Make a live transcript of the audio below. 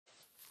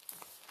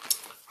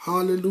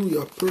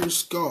Hallelujah.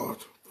 Praise God.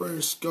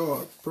 Praise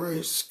God.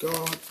 Praise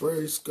God.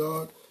 Praise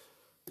God.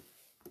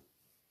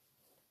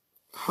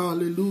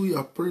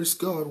 Hallelujah. Praise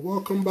God.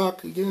 Welcome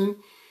back again.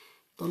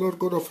 The Lord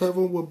God of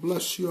heaven will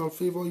bless you and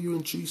favor you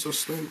in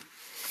Jesus' name.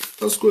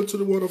 Let's go into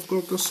the word of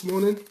God this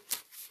morning.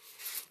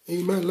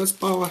 Amen. Let's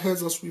bow our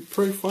heads as we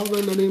pray. Father,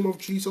 in the name of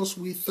Jesus,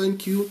 we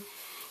thank you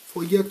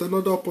for yet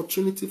another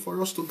opportunity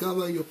for us to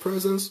gather in your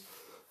presence.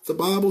 The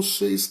Bible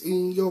says,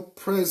 in your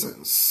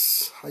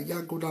presence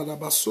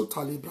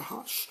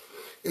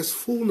is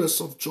fullness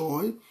of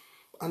joy,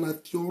 and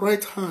at your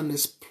right hand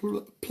is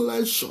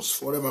pleasures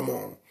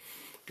forevermore.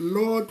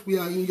 Lord, we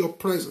are in your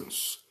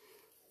presence.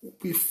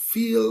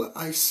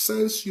 I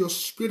sense your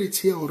spirit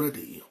here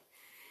already.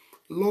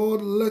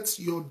 Lord, let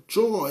your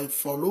joy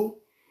follow.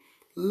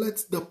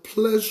 Let the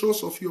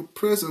pleasures of your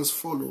presence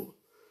follow.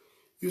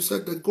 You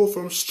said they go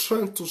from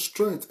strength to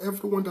strength,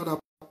 everyone that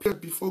appeared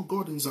before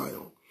God in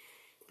Zion.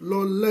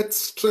 Lord, let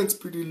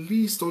strength be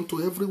released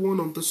unto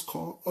everyone on this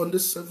call, on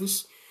this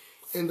service,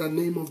 in the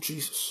name of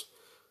Jesus.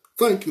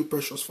 Thank you,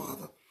 precious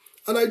Father.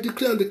 And I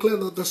declare and declare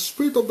that the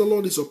Spirit of the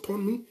Lord is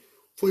upon me,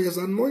 for he has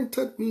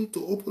anointed me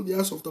to open the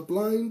eyes of the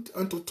blind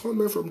and to turn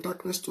men from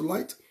darkness to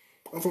light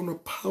and from the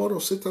power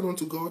of Satan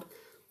unto God,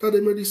 that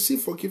they may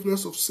receive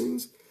forgiveness of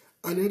sins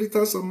and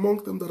inheritance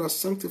among them that are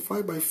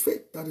sanctified by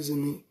faith that is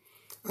in me.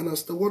 And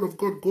as the word of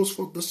God goes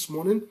forth this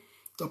morning,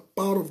 the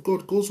power of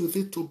God goes with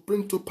it to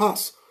bring to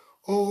pass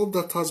all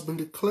that has been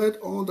declared,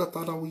 all that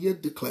I will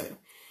yet declare.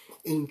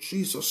 In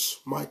Jesus'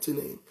 mighty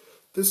name.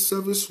 This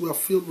service we are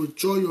filled with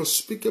joy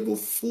unspeakable,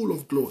 full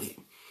of glory.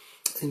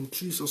 In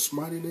Jesus'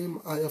 mighty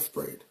name I have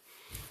prayed.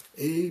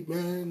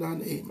 Amen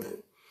and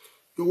amen.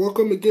 You're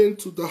welcome again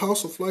to the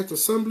House of Light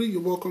Assembly.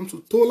 You're welcome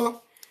to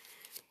Tola.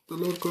 The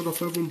Lord God of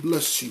heaven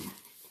bless you.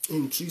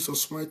 In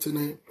Jesus' mighty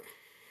name.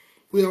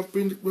 We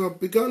have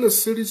begun a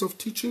series of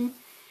teaching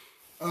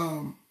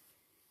on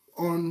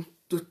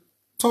the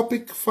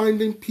topic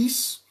finding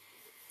peace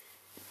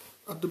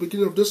at the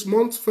beginning of this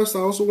month. First, I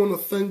also want to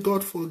thank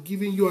God for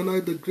giving you and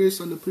I the grace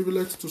and the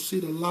privilege to see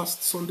the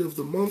last Sunday of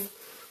the month.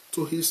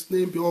 To his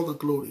name be all the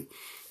glory.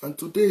 And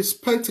today is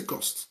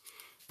Pentecost.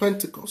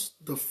 Pentecost,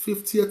 the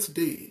 50th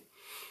day.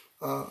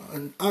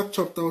 And Acts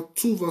chapter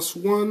 2 verse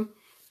 1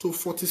 to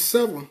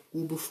 47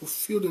 will be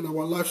fulfilled in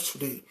our lives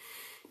today.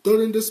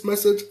 During this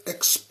message,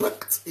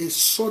 expect a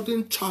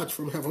sudden charge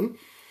from heaven.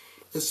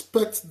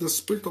 Expect the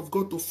Spirit of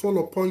God to fall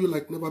upon you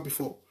like never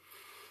before.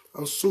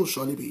 And so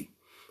shall it be.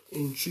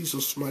 In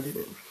Jesus' mighty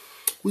name.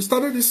 We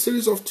started this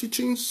series of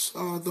teachings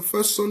the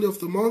first Sunday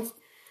of the month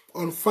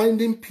on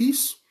finding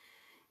peace.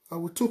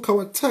 We took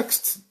our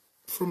text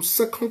from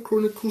 2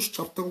 Chronicles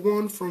chapter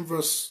 1 from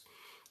verse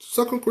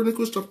 2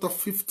 Chronicles chapter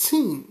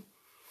 15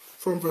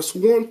 from verse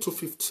 1 to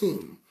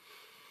 15.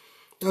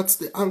 That's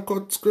the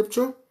anchored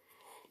scripture.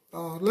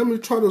 Let me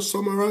try to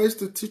summarize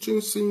the teaching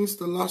since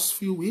the last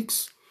few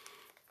weeks.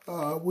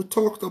 We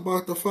talked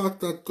about the fact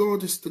that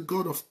God is the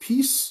God of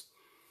peace.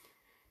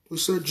 We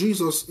said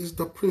Jesus is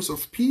the Prince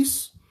of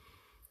Peace.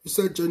 We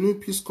said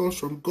genuine peace comes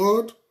from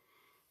God.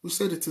 We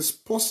said it is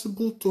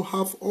possible to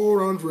have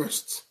all-round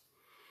rest.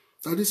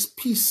 That is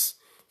peace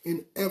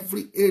in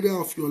every area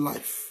of your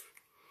life.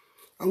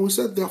 And we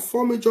said there are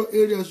 4 major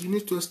areas you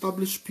need to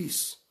establish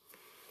peace.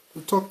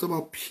 We talked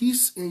about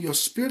peace in your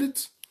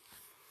spirit,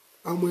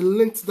 and we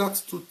linked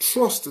that to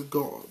trust in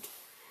God.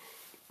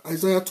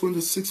 Isaiah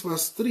 26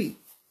 verse 3.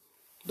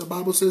 The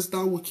Bible says,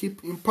 thou will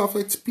keep in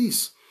perfect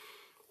peace,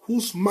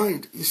 whose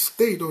mind is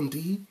stayed on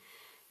thee,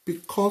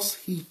 because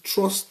he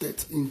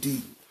trusted in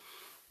thee.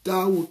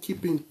 Thou will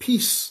keep in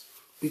peace,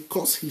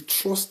 because he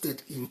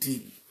trusted in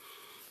thee.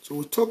 So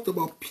we talked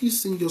about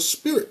peace in your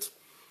spirit.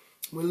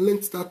 We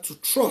linked that to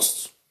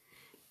trust.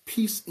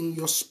 Peace in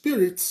your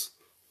spirit,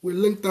 we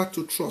linked that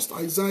to trust.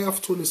 Isaiah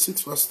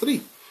 26 verse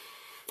 3.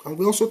 And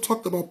we also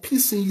talked about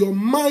peace in your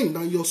mind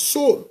and your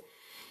soul.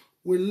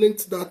 We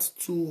linked that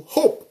to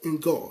hope in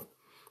God.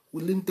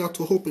 We linked that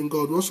to hope in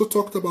God. We also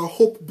talked about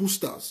hope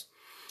boosters.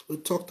 We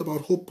talked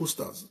about hope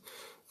boosters.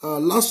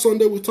 Last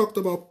Sunday we talked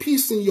about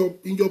peace in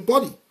your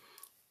body.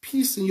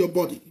 Peace in your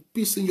body.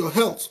 Peace in your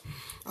health.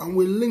 And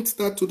we linked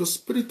that to the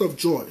spirit of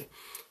joy.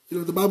 You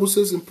know, the Bible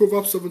says in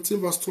Proverbs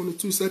 17 verse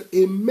 22, it said,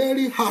 a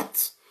merry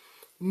heart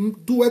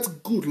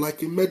doeth good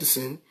like a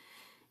medicine,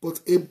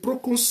 but a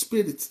broken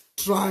spirit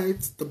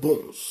drieth the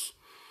bones.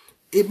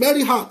 A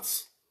merry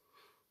heart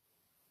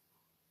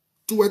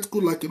doeth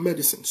good like a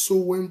medicine. So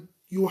when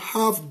you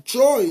have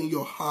joy in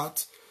your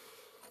heart,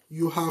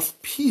 you have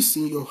peace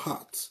in your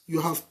heart. You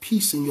have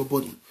peace in your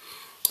body.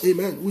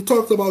 Amen. We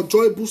talked about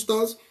joy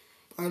boosters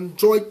and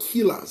joy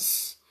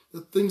killers. The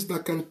things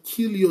that can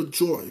kill your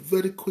joy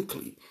very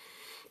quickly.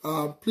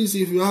 Please,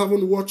 if you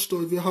haven't watched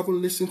or if you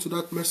haven't listened to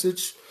that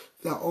message,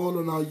 they're all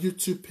on our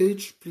YouTube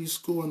page. Please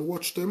go and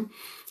watch them,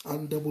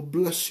 and they will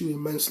bless you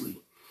immensely.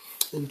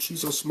 In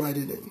Jesus'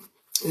 mighty name.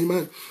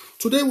 Amen.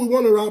 Today we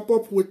want to wrap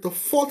up with the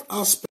 4th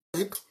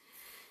aspect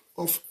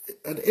of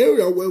an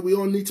area where we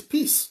all need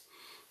peace.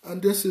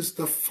 And this is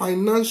the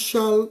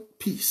financial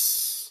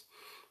peace.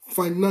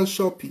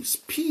 financial peace.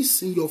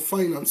 Peace in your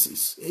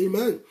finances.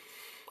 Amen.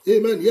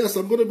 Amen. Yes,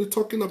 I'm going to be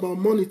talking about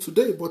money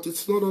today, but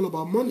it's not all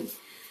about money.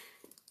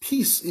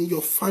 Peace in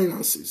your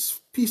finances.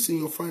 Peace in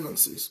your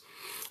finances.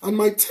 And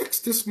my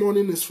text this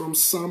morning is from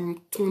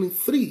Psalm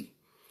 23.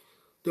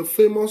 The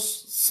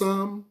famous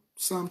Psalm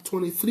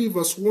 23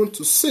 verse 1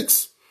 to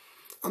 6.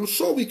 I'm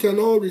sure we can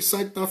all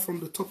recite that from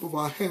the top of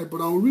our head,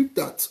 but I'll read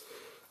that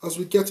as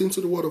we get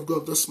into the Word of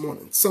God this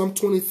morning. Psalm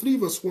 23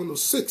 verse 1 to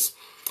 6.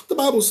 The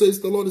Bible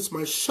says, the Lord is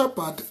my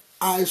shepherd,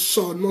 I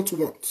shall not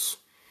want.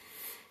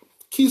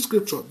 Key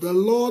scripture, the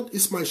Lord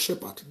is my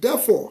shepherd,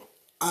 therefore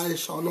I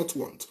shall not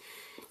want.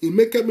 He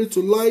maketh me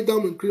to lie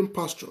down in green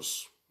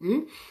pastures.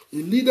 He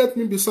leadeth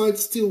me beside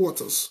still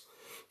waters.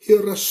 He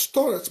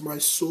restoreth my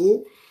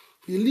soul.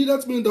 He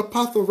leadeth me in the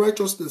path of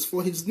righteousness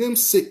for his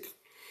name's sake.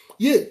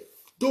 Yea,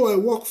 though I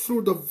walk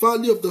through the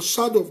valley of the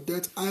shadow of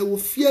death, I will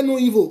fear no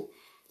evil,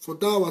 for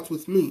thou art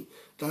with me.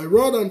 Thy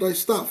rod and thy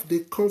staff, they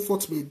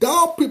comfort me.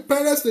 Thou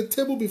preparest a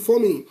table before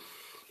me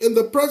in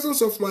the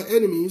presence of my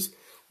enemies.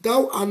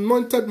 Thou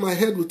anointed my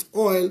head with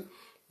oil,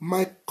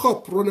 my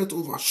cup runneth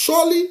over.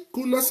 Surely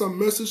goodness and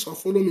mercy shall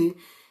follow me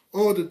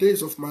all the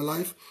days of my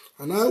life,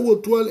 and I will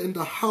dwell in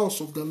the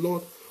house of the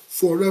Lord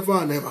forever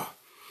and ever.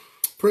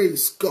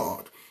 Praise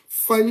God.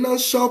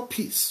 Financial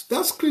peace.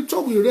 That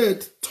scripture we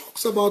read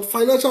talks about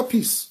financial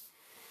peace.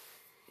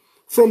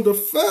 From the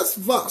first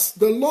verse,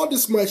 the Lord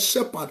is my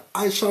shepherd,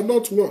 I shall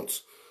not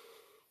want.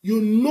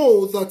 You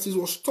know that it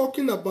was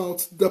talking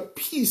about the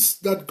peace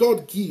that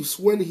God gives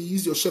when he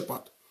is your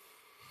shepherd.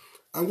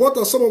 And what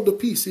are some of the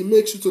peace? He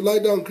makes you to lie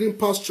down in green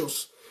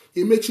pastures.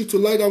 He makes you to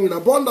lie down in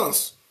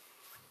abundance.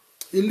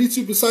 He leads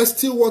you beside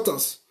still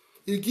waters.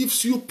 He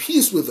gives you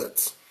peace with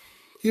it.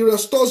 He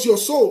restores your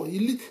soul.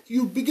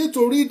 You begin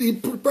to read, he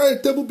prepared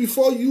a table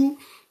before you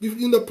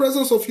in the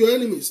presence of your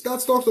enemies.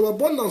 That talks about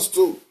abundance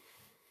too.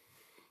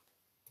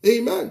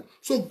 Amen.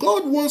 So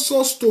God wants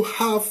us to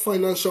have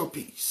financial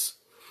peace.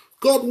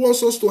 God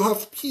wants us to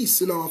have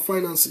peace in our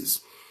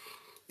finances.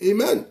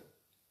 Amen.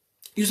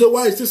 You say,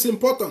 why is this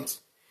important?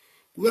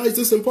 Why is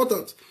this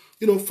important?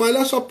 You know,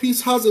 financial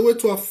peace has a way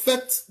to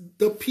affect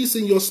the peace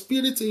in your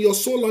spirit, in your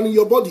soul, and in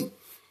your body.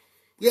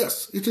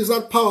 Yes, it is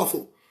that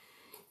powerful.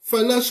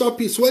 Financial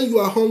peace. When you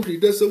are hungry,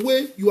 there's a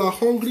way you are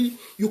hungry,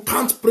 you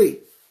can't pray.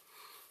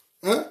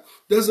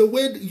 There's a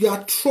way you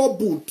are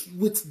troubled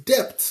with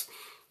debt.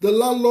 The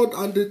landlord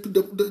and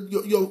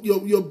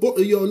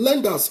your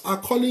lenders are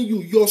calling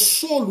you. Your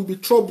soul will be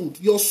troubled.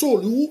 Your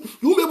soul, you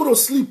won't be able to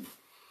sleep.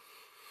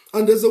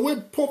 And there's a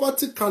way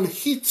poverty can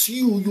hit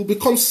you. You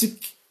become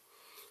sick.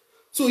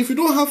 So if you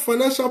don't have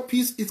financial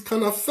peace, it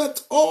can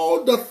affect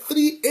all the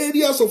 3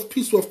 areas of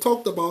peace we've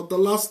talked about the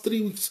last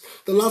 3 weeks,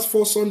 the last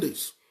 4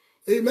 Sundays.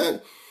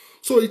 Amen.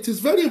 So it is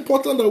very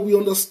important that we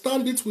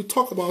understand it, we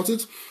talk about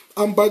it,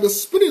 and by the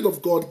Spirit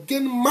of God,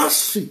 gain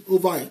mastery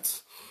over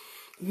it.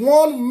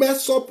 One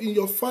mess up in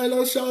your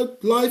financial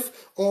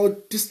life or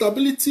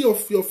instability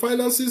of your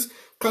finances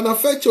can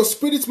affect your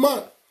spirit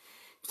man.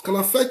 It can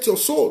affect your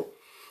soul,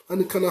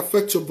 and it can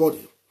affect your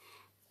body.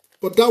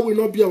 But that will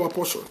not be our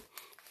portion.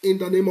 In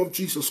the name of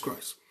Jesus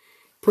Christ.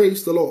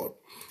 Praise the Lord.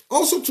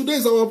 Also, today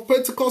is our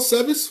Pentecost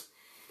service.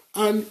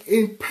 And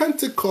in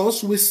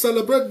Pentecost, we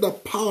celebrate the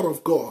power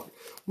of God.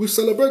 We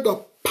celebrate the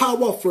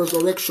power of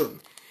resurrection.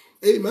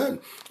 Amen.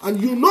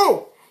 And you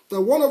know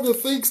that one of the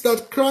things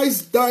that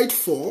Christ died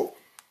for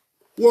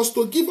was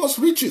to give us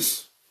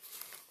riches.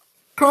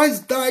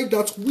 Christ died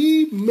that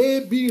we may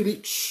be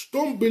rich.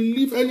 Don't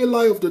believe any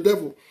lie of the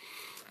devil.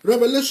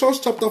 Revelation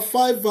chapter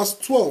 5 verse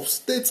 12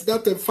 states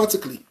that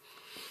emphatically.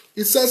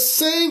 It says,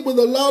 saying with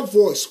a loud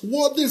voice,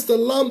 worthy is the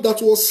Lamb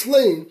that was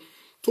slain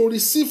to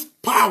receive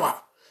power.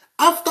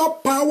 After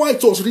power,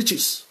 it was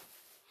riches.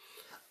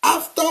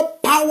 After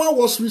power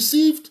was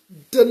received,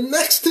 the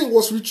next thing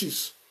was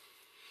riches.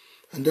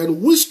 And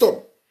then wisdom,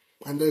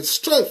 and then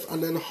strength,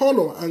 and then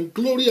honor, and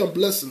glory, and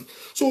blessing.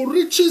 So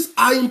riches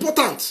are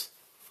important.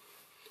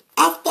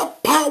 After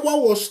power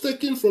was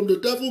taken from the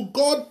devil,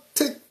 God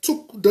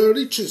took the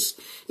riches.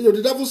 You know,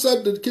 the devil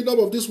said the kingdom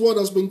of this world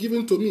has been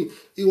given to me.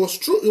 It was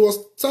true. He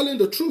was telling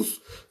the truth.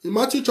 In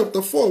Matthew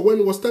chapter 4, when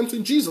he was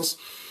tempting Jesus,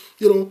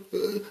 you know,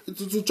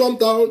 to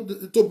jump down,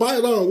 to bow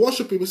down and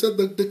worship him, he said,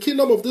 the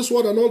kingdom of this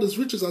world and all these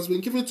riches has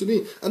been given to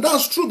me. And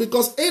that's true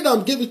because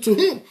Adam gave it to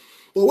him.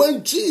 But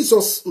when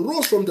Jesus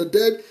rose from the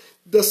dead,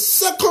 the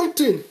second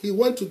thing he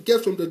went to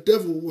get from the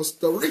devil was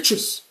the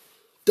riches,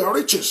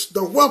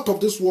 the wealth of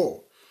this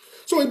world.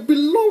 So it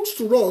belongs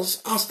to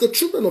us as the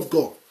children of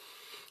God.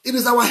 It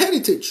is our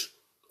heritage.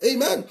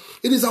 Amen.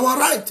 It is our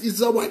right. It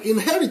is our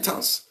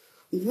inheritance.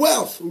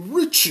 Wealth,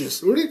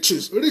 riches,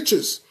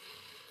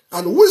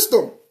 and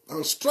wisdom,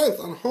 and strength,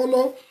 and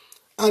honor,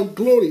 and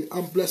glory,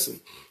 and blessing.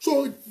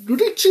 So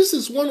riches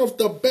is one of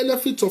the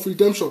benefits of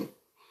redemption.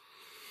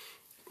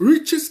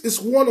 Riches is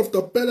one of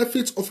the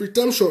benefits of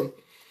redemption.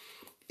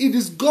 It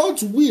is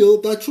God's will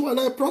that you and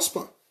I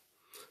prosper.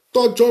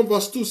 3 John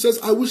verse 2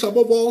 says, I wish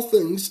above all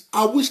things,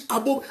 I wish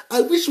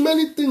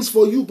many things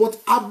for you, but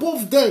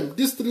above them,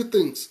 these 3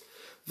 things,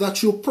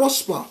 that you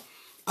prosper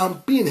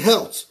and be in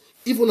health,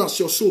 even as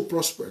your soul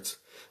prospers,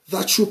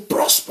 that you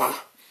prosper,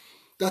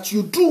 that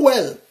you do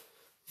well,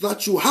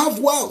 that you have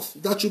wealth,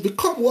 that you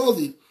become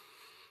wealthy,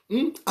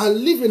 and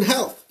live in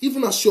health,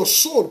 even as your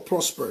soul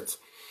prospers.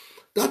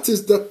 That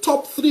is the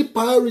top 3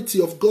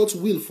 priority of God's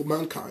will for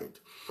mankind.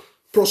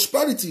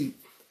 Prosperity,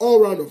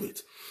 all round of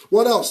it.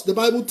 What else? The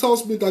Bible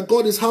tells me that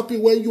God is happy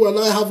when you and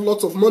I have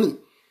lots of money.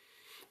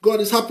 God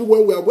is happy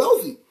when we are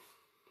wealthy.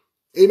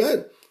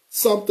 Amen.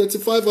 Psalm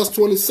 35 verse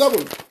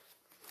 27.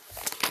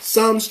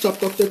 Psalms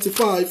chapter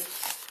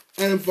 35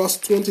 and verse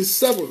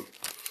 27.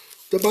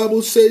 The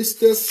Bible says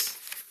this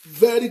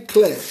very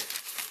clear.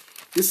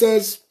 It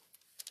says,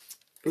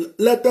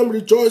 let them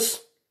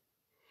rejoice.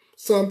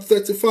 Psalm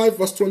 35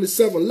 verse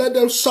 27. Let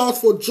them shout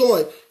for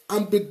joy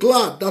and be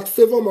glad that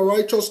favor my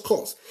righteous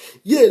cause.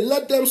 Yea,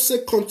 let them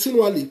say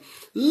continually,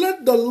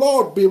 let the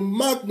Lord be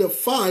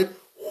magnified,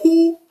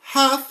 who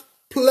hath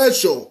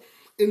pleasure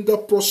in the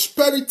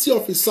prosperity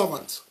of his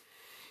servants.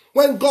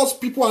 When God's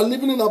people are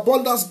living in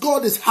abundance,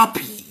 God is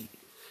happy.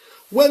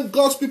 When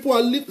God's people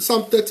are living,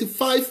 Psalm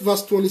 35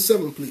 verse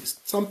 27, please.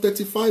 Psalm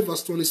 35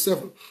 verse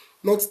 27,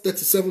 not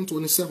 37,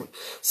 27.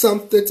 Psalm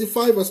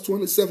 35 verse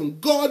 27.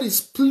 God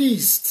is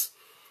pleased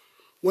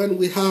when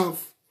we have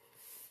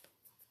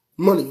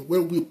money,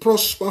 when we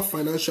prosper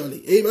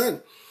financially.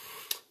 Amen.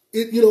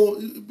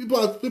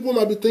 People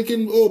might be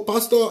thinking, oh,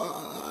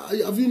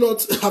 Pastor, have you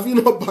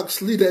not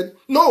backslidden?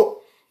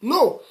 No.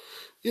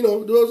 There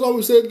was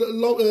always said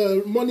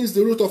money is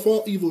the root of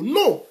all evil.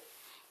 No.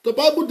 The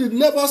Bible did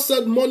never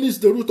said money is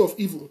the root of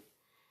evil.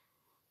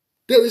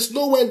 There is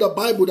nowhere in the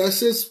Bible that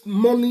says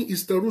money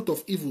is the root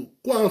of evil.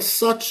 Go and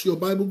search your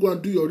Bible, go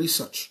and do your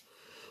research.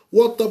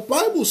 What the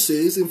Bible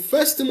says in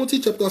 1 Timothy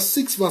chapter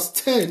 6 verse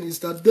 10 is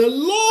that the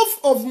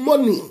love of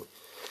money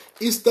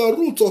is the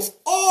root of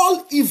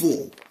all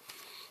evil.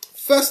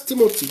 1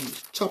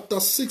 Timothy chapter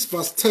 6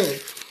 verse 10.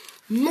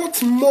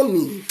 Not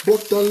money,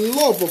 but the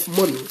love of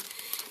money.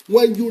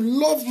 When you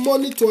love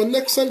money to an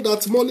extent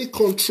that money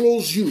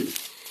controls you,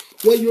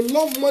 when you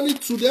love money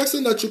to the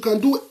extent that you can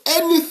do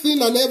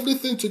anything and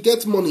everything to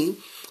get money,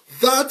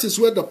 that is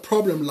where the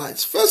problem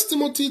lies. 1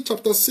 Timothy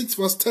chapter 6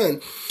 verse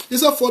 10. It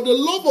says, for the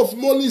love of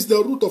money is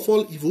the root of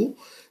all evil.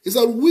 It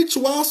says, which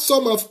while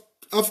some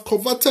have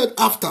coveted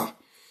after,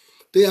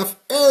 they have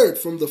erred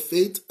from the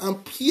faith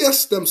and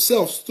pierced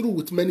themselves through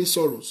with many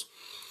sorrows.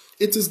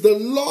 It is the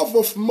love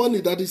of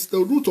money that is the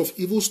root of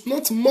evils,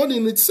 not money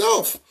in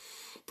itself.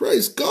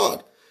 Praise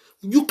God.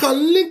 You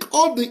can link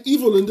all the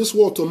evil in this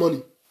world to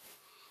money.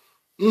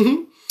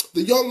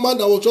 The young man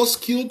that was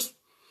just killed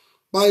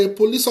by a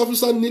police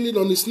officer kneeling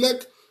on his neck,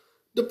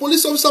 the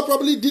police officer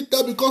probably did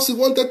that because he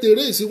wanted a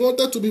raise. He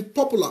wanted to be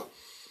popular.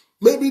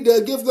 Maybe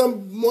they gave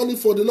them money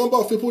for the number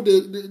of people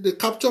they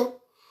capture,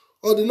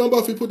 or the number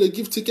of people they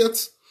give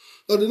tickets,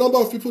 or the number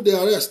of people they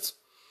arrest.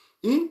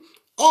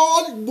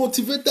 All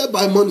motivated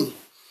by money.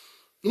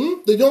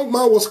 The young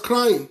man was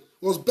crying,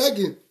 was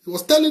begging. He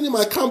was telling him,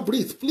 I can't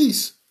breathe.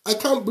 Please, I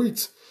can't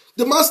breathe.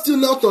 The man still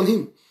knelt on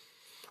him.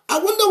 I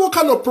wonder what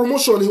kind of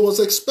promotion he was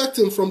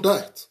expecting from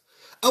that.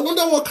 I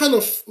wonder what kind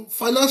of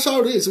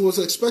financial raise he was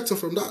expecting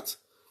from that.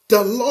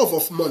 The love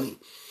of money.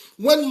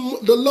 When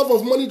the love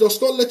of money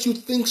does not let you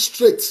think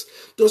straight,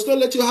 does not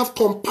let you have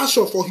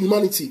compassion for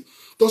humanity,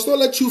 does not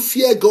let you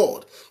fear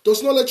God,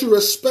 does not let you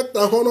respect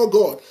and honor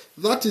God,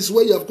 that is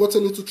where you have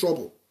gotten into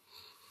trouble.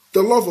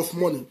 The love of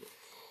money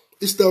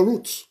is the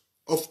root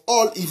of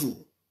all evil.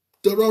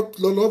 The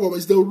love of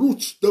is the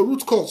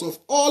root cause of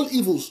all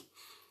evils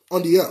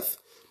on the earth.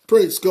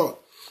 Praise God.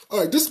 All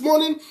right, this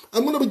morning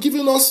I'm going to be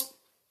giving us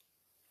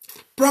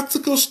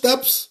practical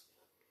steps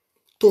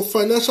to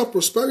financial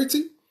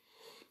prosperity,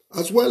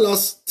 as well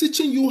as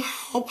teaching you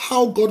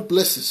how God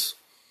blesses.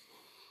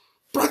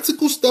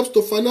 Practical steps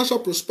to financial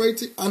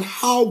prosperity and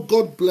how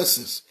God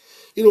blesses.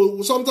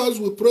 Sometimes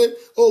we pray,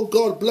 oh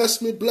God,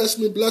 bless me, bless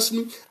me, bless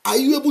me. Are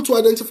you able to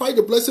identify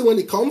the blessing when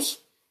it comes?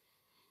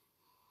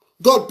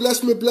 God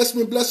bless me, bless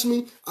me, bless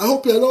me. I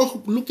hope you are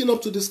not looking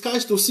up to the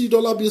skies to see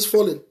dollar bills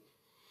falling.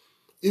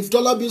 If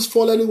dollar bills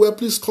fall anywhere,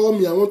 please call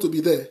me. I want to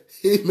be there.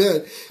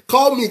 Amen.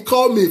 Call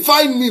me.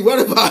 Find me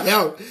wherever I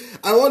am.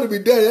 I want to be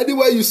there.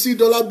 Anywhere you see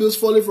dollar bills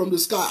falling from the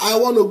sky, I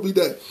want to be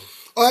there.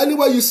 Or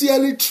anywhere you see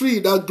any tree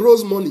that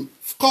grows money,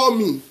 call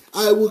me.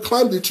 I will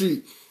climb the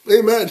tree.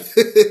 Amen.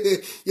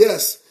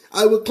 Yes,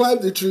 I will climb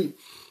the tree.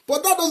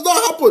 But that does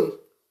not happen.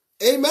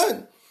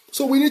 Amen.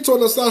 So we need to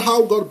understand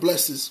how God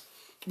blesses.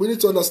 We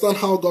need to understand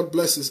how God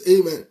blesses.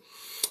 Amen.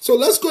 So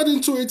let's get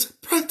into it.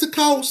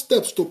 Practical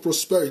steps to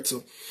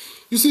prosperity.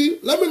 You see,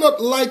 let me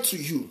not lie to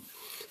you.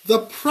 The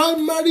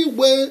primary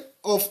way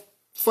of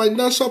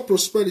financial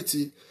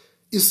prosperity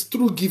is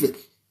through giving.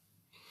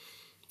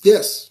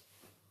 Yes.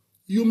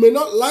 You may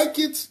not like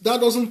it.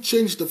 That doesn't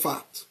change the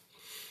fact.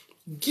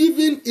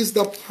 Giving is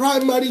the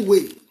primary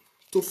way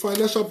to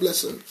financial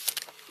blessing.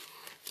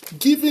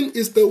 Giving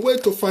is the way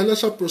to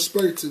financial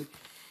prosperity.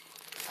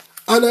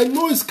 And I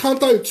know it's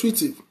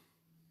counterintuitive.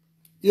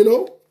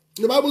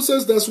 The Bible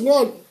says there's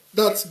one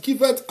that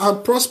giveth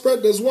and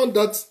prospered. There's one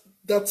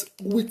that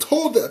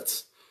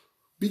withholdeth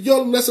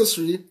beyond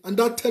necessary, and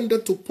that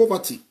tended to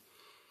poverty.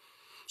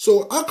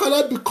 So how can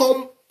I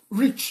become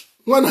rich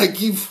when I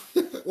give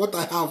what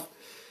I have?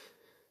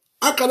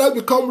 How can I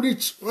become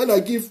rich when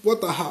I give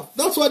what I have?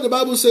 That's why the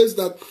Bible says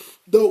that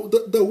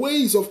the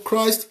ways of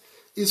Christ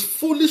is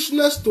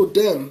foolishness to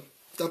them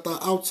that are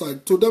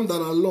outside, to them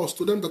that are lost,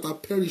 to them that are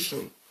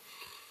perishing.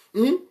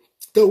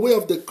 The way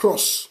of the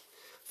cross.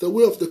 The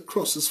way of the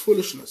cross is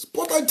foolishness.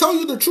 But I tell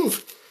you the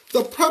truth,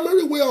 the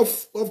primary way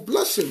of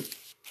blessing,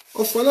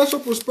 of financial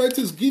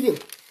prosperity is giving.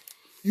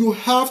 You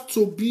have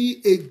to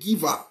be a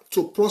giver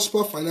to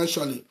prosper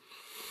financially.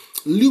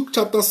 Luke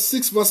chapter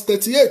 6 verse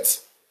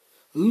 38.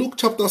 Luke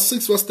chapter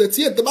 6 verse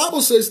 38. The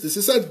Bible says this.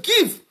 It said,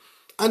 give,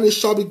 and it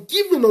shall be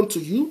given unto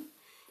you,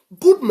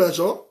 good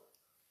measure,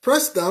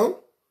 pressed down,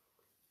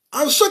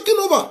 and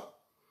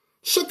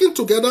shaking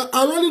together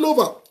and running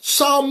over,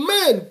 shall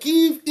men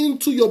give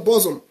into your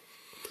bosom.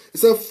 It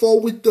said,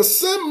 for with the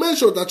same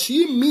measure that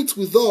ye meet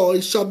withal,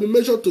 it shall be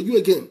measured to you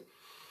again.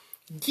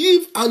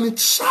 Give, and it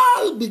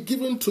shall be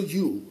given to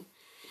you.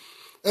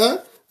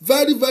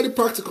 Very, very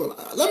practical.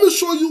 Let me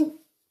show you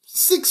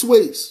 6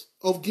 ways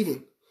of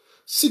giving.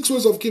 6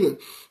 ways of giving.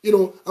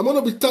 I'm going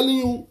to be telling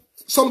you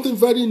something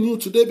very new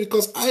today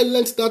because I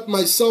learned that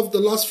myself the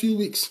last few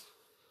weeks.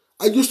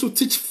 I used to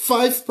teach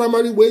 5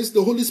 primary ways.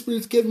 The Holy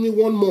Spirit gave me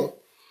 1 more.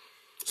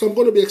 So I'm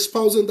going to be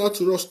espousing that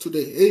to us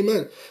today.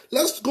 Amen.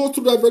 Let's go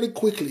through that very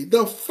quickly.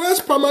 The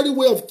first primary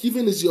way of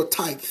giving is your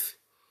tithe.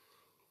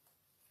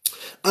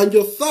 And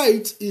your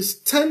tithe is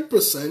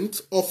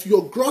 10% of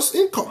your gross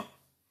income.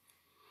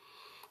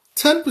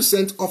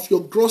 10% of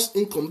your gross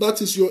income.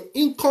 That is your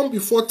income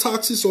before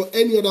taxes or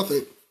any other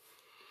thing.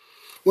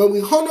 When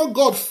we honor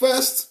God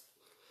first,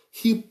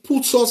 He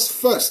puts us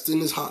first in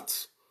His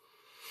heart.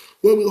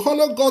 When we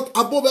honor God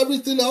above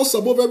everything else,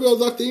 above every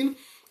other thing,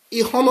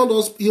 He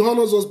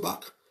honors us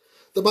back.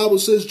 The Bible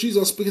says,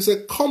 Jesus speaks, He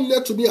said, come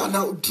near to me and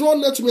I will draw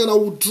near to me and I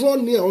will draw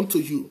near unto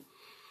you.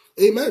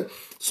 Amen.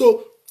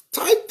 So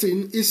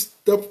tithing is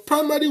the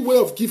primary way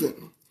of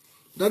giving.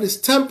 That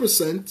is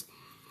 10%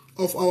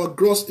 of our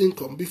gross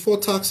income before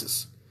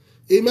taxes.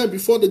 Amen.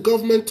 Before the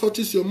government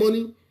touches your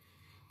money,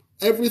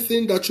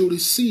 everything that you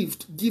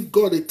received, give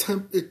God a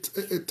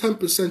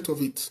 10%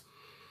 of it.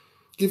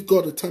 Give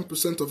God a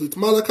 10% of it.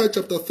 Malachi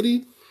chapter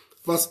 3,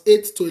 verse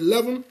 8 to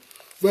 11.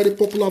 Very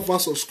popular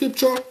verse of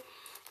scripture.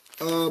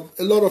 A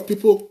lot of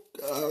people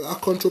are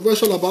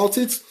controversial about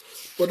it,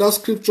 but that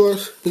scripture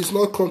is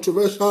not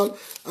controversial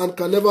and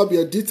can never be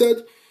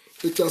edited.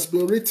 It has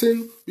been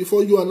written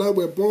before you and I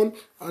were born,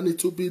 and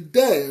it will be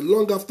there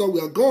long after we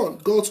are gone.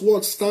 God's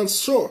word stands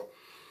sure.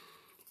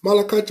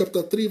 Malachi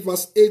chapter 3,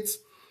 verse 8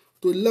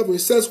 to 11. It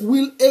says,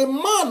 will a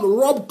man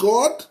rob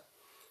God?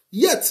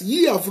 Yet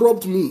ye have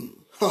robbed me.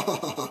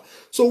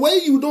 So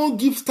when you don't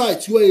give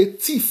tithe, you are a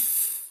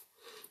thief.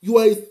 You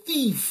are a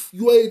thief.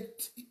 You are a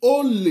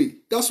ole.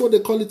 That's what they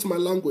call it in my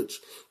language.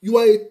 You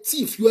are a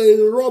thief. You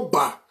are a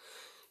robber.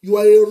 You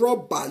are a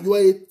robber. You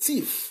are a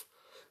thief.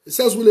 It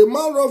says, will a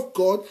man rob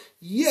God?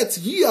 Yet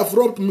ye have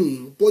robbed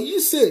me. But ye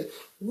say,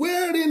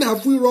 wherein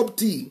have we robbed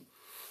thee?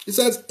 It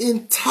says,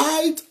 in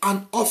tithe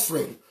and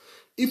offering.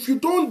 If you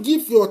don't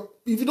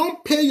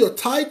pay your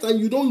tithe and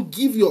you don't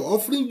give your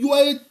offering, you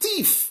are a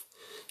thief.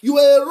 You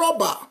are a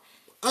robber.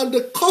 And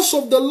the curse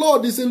of the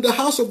Lord is in the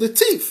house of the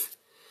thief.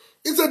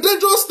 It's a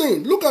dangerous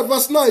thing. Look at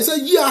verse 9. It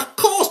says, ye are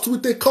cursed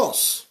with a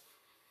curse.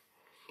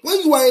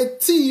 When you are a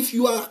thief,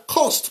 you are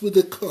cursed with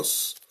a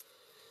curse.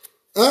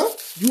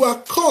 You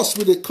are cursed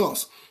with a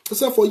curse. It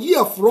says, for ye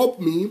have robbed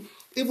me,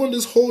 even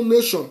this whole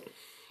nation.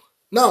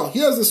 Now,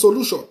 here's the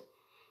solution.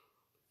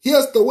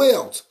 Here's the way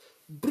out.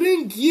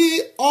 Bring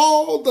ye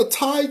all the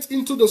tithe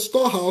into the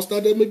storehouse,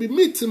 that there may be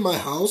meat in my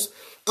house,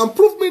 and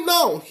prove me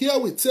now,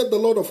 herewith, said the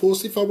Lord of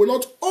hosts, if I will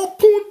not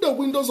open the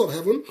windows of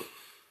heaven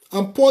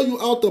and pour you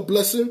out a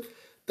blessing,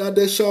 that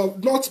there shall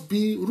not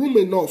be room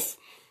enough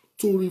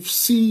to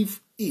receive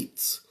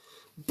it.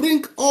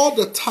 Bring all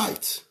the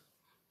tithe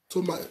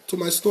to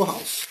my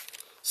storehouse,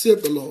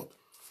 said the Lord.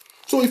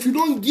 So if you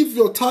don't give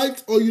your tithe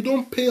or you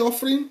don't pay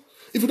offering,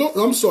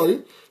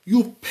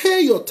 you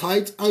pay your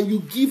tithe and you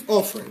give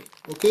offering,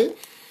 okay?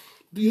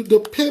 The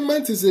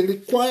payment is a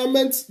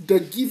requirement, the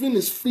giving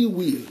is free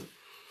will,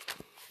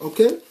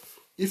 okay?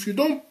 If you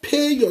don't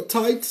pay your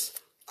tithes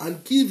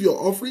and give your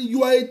offering,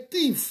 you are a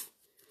thief.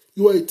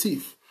 You are a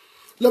thief.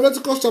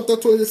 Leviticus chapter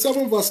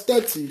 27 verse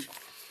 30,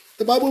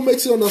 the Bible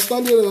makes it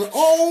understanding that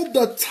all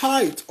the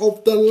tithe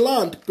of the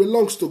land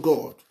belongs to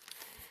God.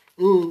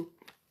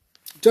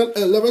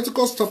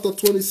 Leviticus chapter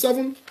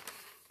 27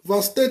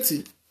 verse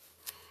 30.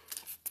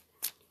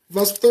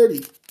 Verse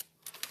 30.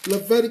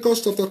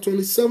 Leviticus chapter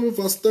 27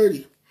 verse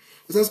 30.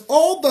 It says,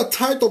 all the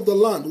tithe of the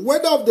land,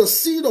 whether of the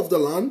seed of the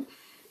land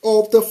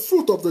or of the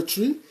fruit of the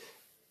tree,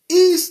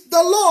 is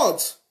the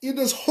Lord's. It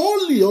is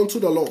holy unto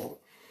the Lord.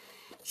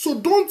 So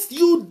don't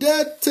you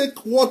dare take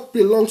what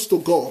belongs to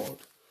God.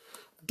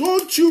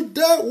 Don't you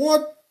dare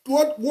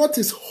what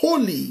is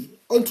holy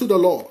unto the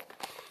Lord.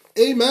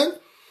 Amen.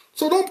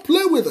 So don't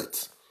play with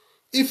it.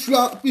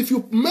 If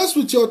you mess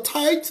with your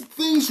tithe,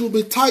 things will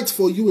be tight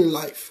for you in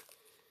life.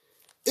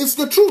 It's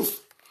the truth.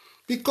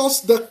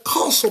 Because the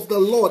curse of the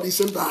Lord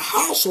is in the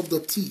house of the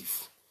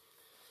thief.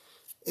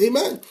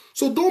 Amen.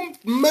 So don't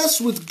mess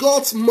with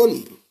God's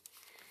money.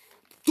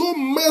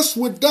 Don't mess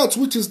with that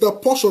which is the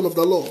portion of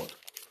the Lord.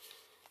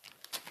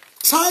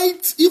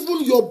 Tithe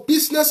even your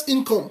business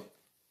income.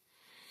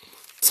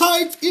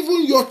 Tithe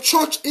even your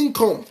church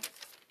income.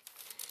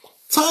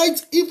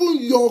 Tithe even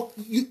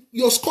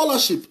your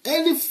scholarship.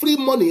 Any free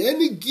money,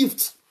 any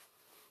gift,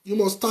 you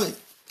must tithe.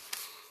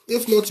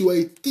 If not, you are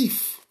a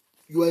thief.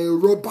 You are a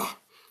robber.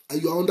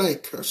 And you are under a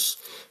curse.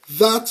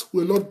 That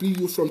will not be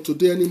you from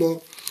today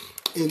anymore,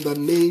 in the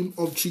name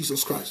of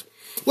Jesus Christ.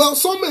 Well,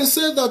 some may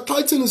say that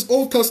tithing is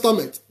Old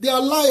Testament. They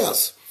are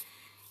liars.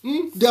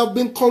 They have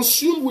been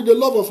consumed with the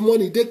love of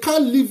money. They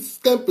can't live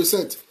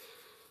 10%.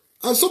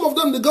 And some of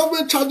them, the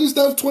government charges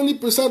them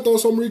 20% or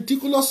some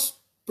ridiculous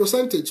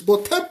percentage.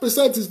 But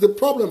 10% is the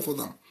problem for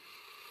them.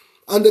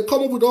 And they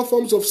come up with all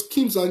forms of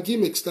schemes and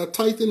gimmicks that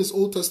tithing is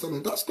Old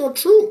Testament. That's not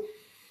true.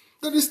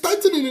 There is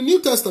tithing in the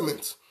New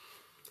Testament.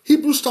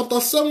 Hebrews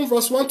chapter 7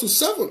 verse 1 to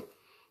 7.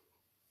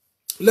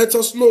 Let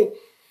us know.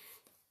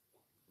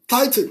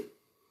 Tithing.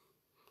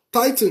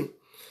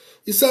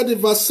 He said in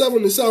verse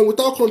 7, he said, and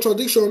without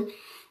contradiction,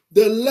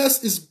 the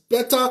less is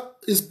better,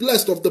 is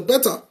blessed of the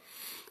better.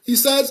 He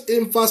says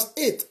in verse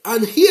 8,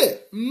 and here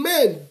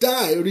men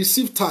die,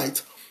 receive tithe.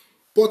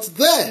 But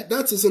there,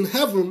 that is in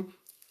heaven,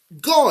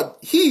 God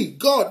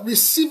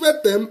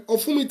receiveth them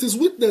of whom it is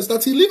witness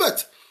that he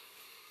liveth.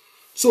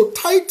 So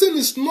tithing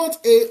is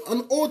not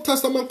an Old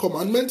Testament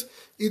commandment.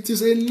 It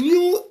is a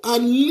new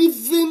and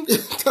living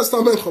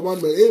Testament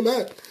commandment.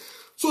 Amen.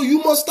 So you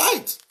must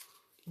tithe.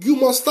 You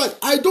must tithe.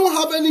 I don't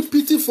have any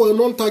pity for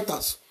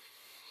non-tithers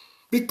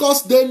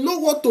because they know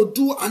what to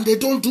do and they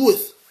don't do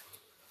it.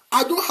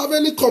 I don't have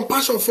any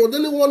compassion for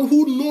anyone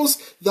who knows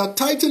that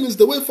tithing is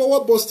the way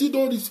forward but still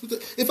don't.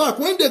 In fact,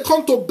 when they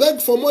come to beg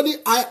for money,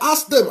 I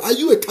ask them, are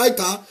you a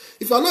tither?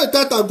 If you're not a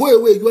tither, go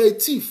away. You are a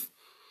thief.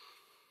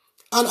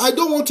 And I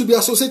don't want to be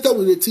associated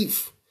with a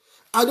thief.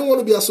 I don't want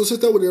to be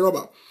associated with a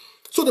robber.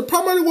 So the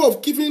primary way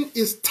of giving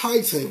is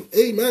tithing.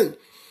 Amen.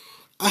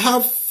 I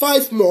have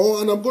 5 more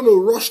and I'm going to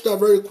rush that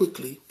very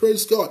quickly.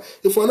 Praise God.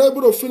 If we're not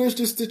able to finish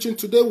this teaching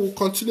today, we'll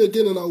continue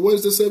again in our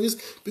Wednesday service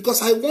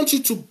because I want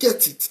you to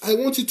get it. I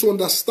want you to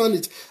understand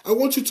it. I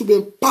want you to be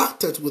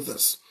impacted with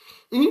this.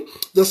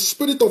 The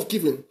spirit of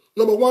giving.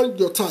 Number 1,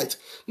 your tithe.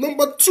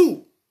 Number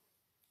 2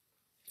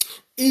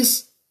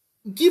 is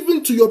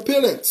giving to your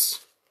parents.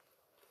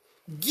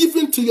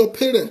 Giving to your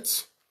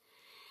parents.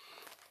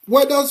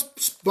 Whether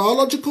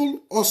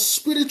biological or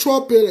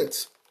spiritual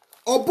parents.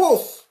 Or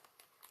both.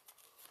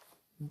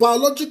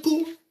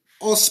 Biological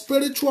or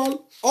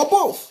spiritual or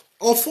both.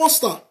 Or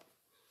foster.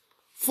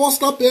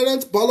 Foster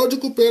parents,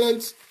 biological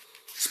parents,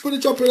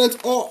 spiritual parents,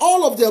 or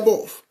all of the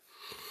above.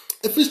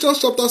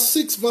 Ephesians chapter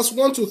 6 verse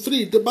 1 to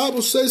 3. The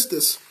Bible says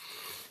this.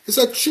 It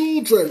said,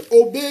 children,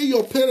 obey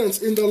your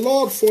parents in the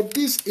Lord, for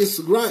this is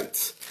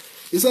right.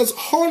 It says,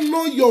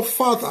 honor your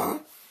father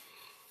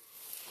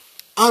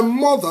and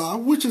mother,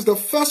 which is the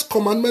first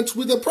commandment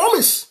with a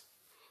promise.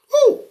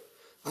 Oh,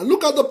 and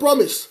look at the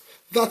promise.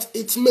 That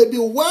it may be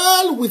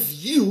well with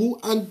you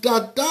and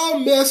that thou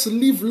mayest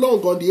live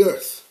long on the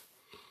earth.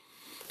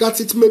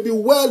 That it may be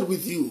well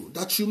with you,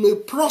 that you may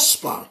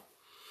prosper,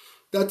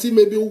 that it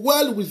may be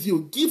well with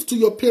you. Give to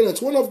your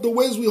parents. One of the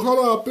ways we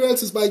honor our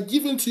parents is by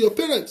giving to your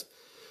parents.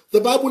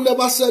 The Bible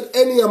never said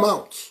any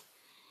amount.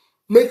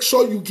 Make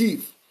sure you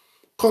give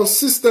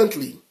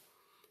consistently.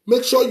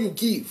 Make sure you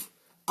give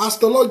as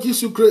the Lord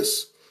gives you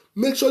grace.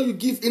 Make sure you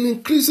give in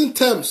increasing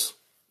terms.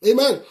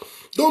 Amen.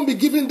 Don't be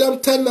giving them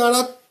 10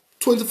 naira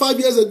 25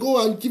 years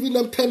ago and giving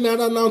them 10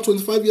 naira now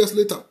 25 years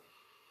later.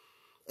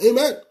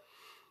 Amen.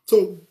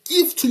 So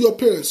give to your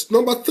parents.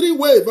 Number 3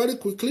 way, very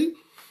quickly,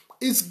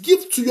 is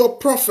give to your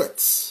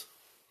prophets.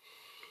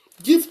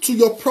 Give to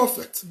your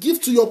prophets.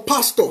 Give to your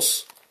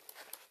pastors.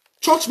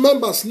 Church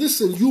members,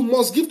 listen, you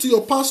must give to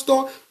your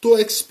pastor to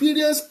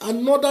experience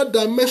another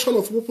dimension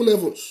of open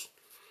heavens.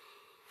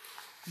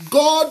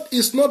 God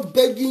is not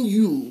begging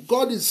you.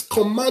 God is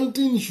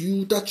commanding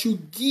you that you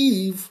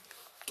give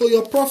to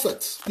your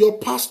prophets, your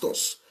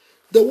pastors,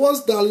 the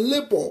ones that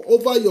labor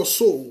over your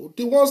soul,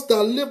 the ones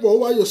that labor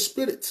over your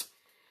spirit.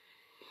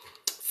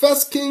 1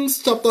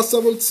 Kings chapter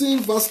 17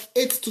 verse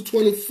 8 to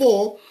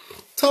 24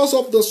 tells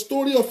of the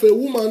story of a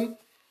woman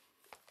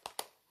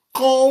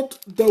called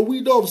the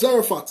widow of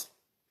Zarephath.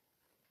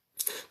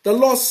 The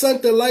Lord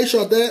sent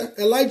Elijah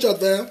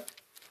there,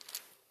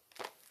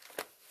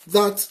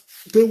 that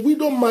the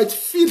widow might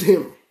feed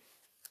him.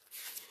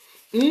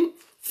 1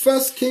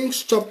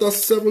 Kings chapter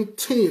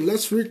 17.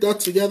 Let's read that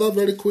together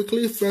very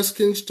quickly. 1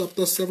 Kings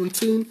chapter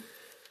 17,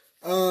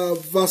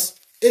 verse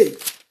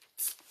 8.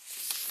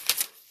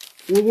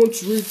 We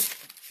won't read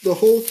the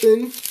whole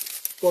thing,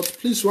 but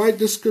please write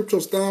these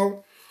scriptures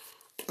down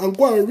and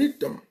go and read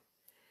them.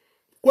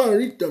 Go and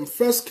read them.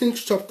 1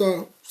 Kings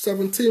chapter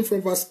 17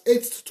 from verse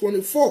 8 to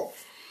 24.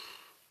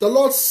 The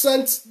Lord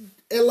sent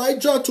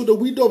Elijah to the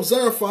widow of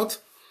Zarephath,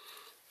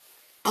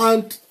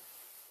 and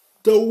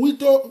the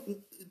widow,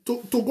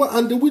 to go,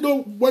 and the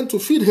widow went to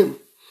feed him.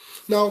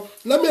 Now,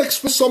 let me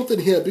explain something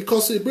here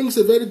because it brings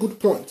a very good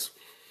point.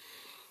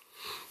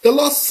 The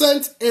Lord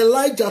sent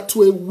Elijah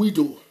to a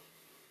widow.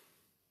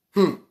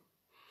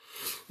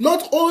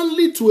 Not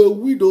only to a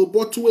widow,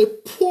 but to a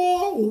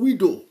poor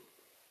widow.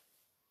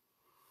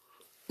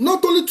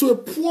 Not only to a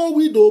poor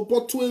widow,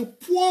 but to a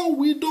poor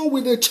widow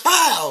with a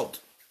child.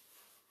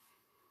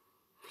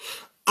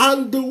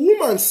 And the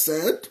woman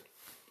said,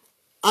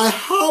 I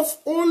have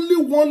only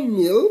one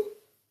meal,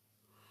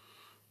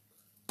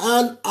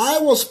 and I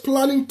was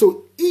planning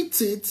to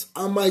eat it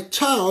and my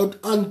child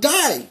and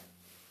die.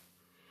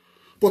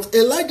 But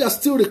Elijah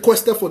still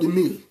requested for the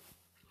meal.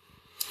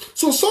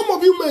 So some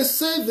of you may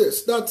say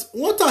this, that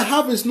what I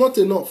have is not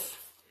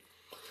enough.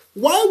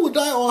 Why would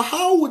I, or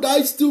how would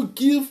I still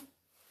give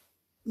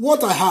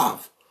what I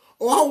have?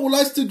 Or how will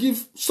I still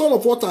give some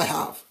of what I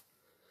have?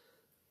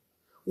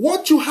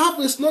 What you have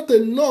is not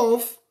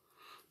enough,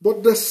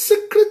 but the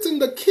secret in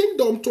the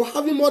kingdom to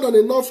having more than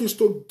enough is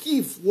to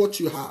give what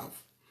you have.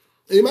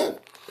 Amen.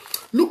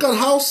 Look at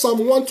how Psalm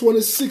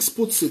 126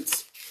 puts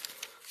it.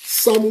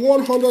 Psalm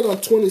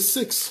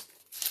 126.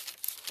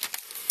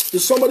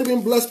 Is somebody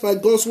being blessed by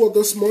God's word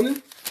this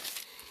morning?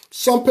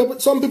 Some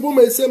people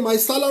may say, my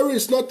salary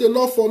is not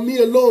enough for me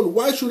alone.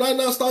 Why should I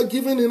now start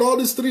giving in all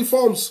these 3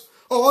 forms?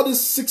 Or all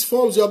these 6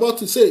 forms you're about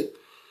to say?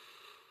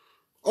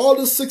 All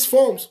these 6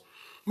 forms.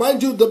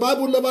 Mind you, the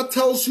Bible never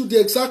tells you the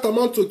exact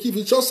amount to give.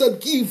 It just said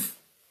give.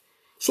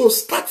 So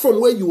start from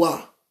where you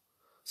are.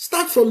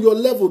 Start from your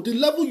level. The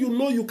level you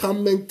know you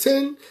can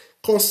maintain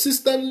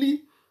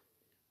consistently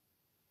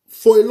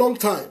for a long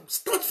time.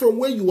 Start from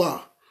where you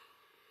are.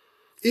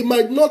 It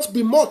might not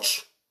be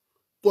much,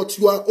 but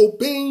you are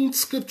obeying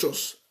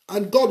scriptures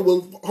and God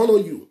will honor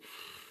you.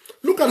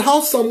 Look at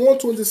how Psalm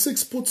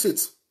 126 puts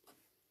it.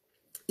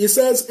 It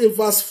says in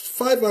verse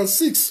 5 and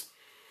 6,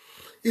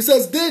 it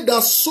says, they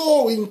that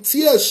sow in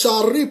tears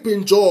shall reap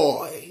in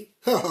joy.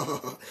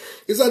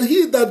 It said,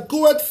 he that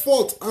goeth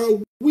forth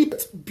and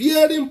weepeth,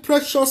 bearing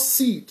precious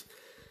seed,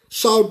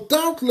 shall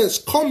doubtless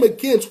come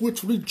again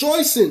with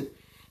rejoicing,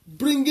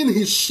 bringing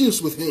his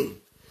sheaves with him.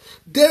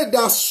 They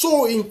that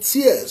sow in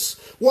tears,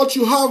 what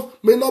you have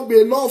may not be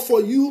enough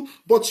for you,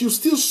 but you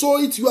still sow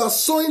it. You are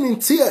sowing in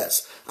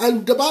tears.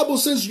 And the Bible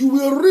says you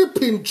will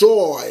reap in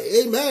joy.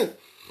 Amen.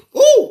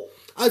 Oh,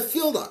 I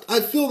feel that. I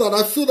feel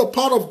the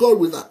power of God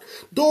with that.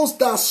 Those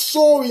that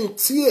sow in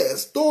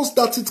tears, those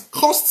that it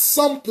costs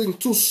something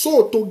to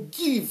sow, to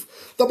give,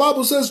 the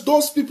Bible says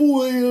those people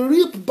will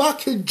reap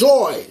back in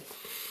joy.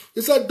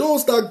 It said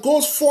those that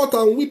goes forth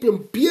and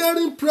weeping,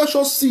 bearing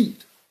precious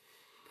seed.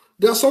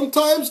 There are some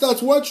times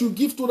that what you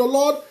give to the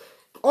Lord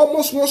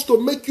almost wants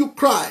to make you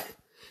cry.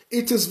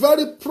 It is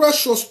very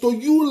precious to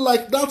you,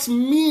 like that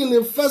meal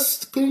in 1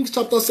 Kings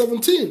chapter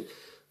 17.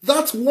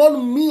 That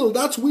one meal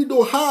that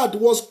widow had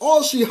was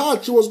all she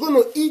had. She was going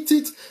to eat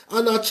it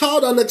and her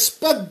child and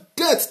expect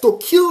death to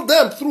kill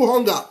them through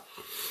hunger.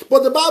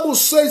 But the Bible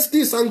says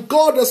this, and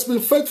God has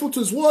been faithful to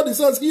his word. He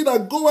says, he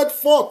that goeth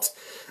forth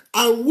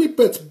and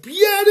weepeth,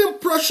 bearing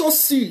precious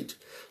seed,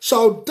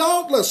 shall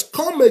doubtless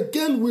come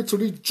again with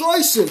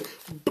rejoicing,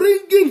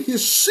 bringing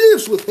his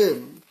sheaves with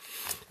him.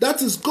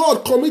 That is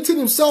God committing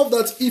himself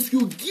that if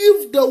you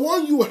give the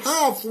one you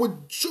have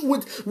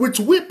with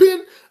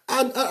weeping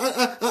and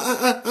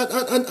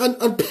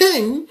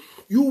pain,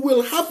 you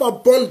will have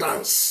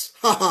abundance.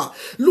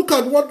 Look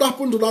at what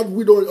happened to that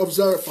widow of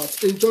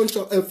Zarephath in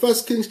 1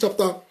 Kings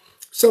chapter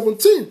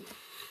 17.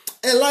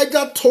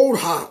 Elijah told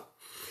her.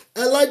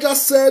 Elijah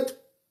said,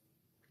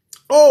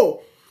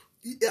 oh,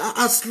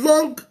 as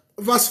long,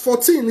 verse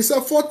 14, he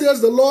said, for tells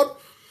the Lord,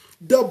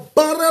 the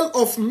barrel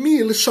of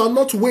meal shall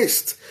not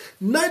waste,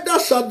 neither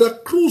shall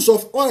the cruse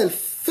of oil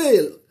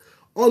fail,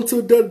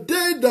 until the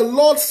day the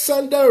Lord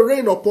sendeth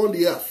rain upon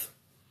the earth.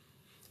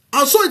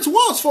 And so it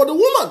was for the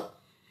woman.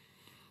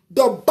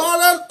 The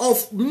barrel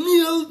of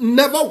meal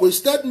never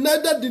wasted,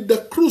 neither did the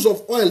cruse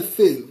of oil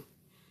fail.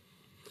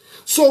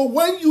 So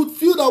when you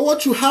feel that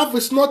what you have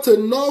is not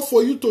enough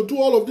for you to do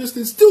all of these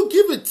things, still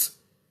give it.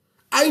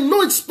 I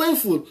know it's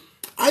painful.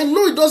 I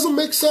know it doesn't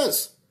make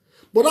sense.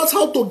 But that's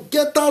how to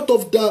get out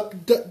of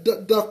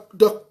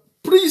the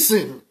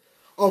prison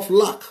of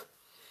lack.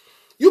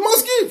 You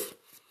must give.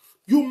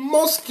 You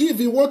must give if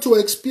you want to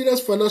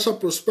experience financial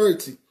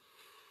prosperity.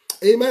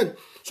 Amen.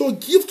 So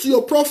give to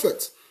your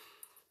prophet.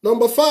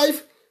 Number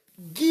 5,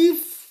 give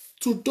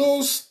to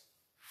those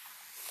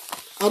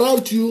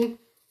around you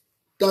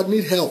that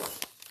need help.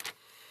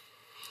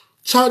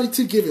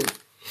 Charity giving.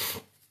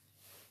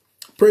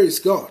 Praise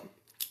God.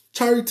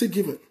 Charity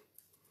giving.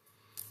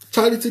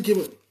 Charity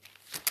giving.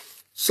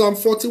 Psalm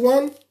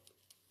 41,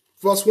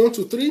 verse 1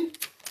 to 3.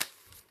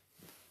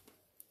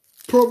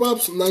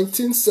 Proverbs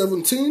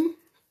 19:17.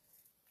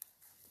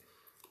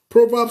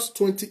 Proverbs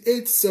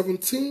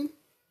 28:17.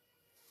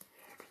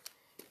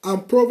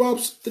 And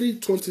Proverbs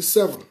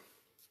 3:27.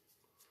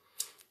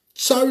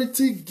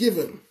 Charity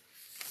giving.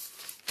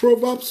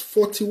 Proverbs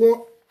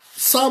 41,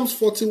 Psalms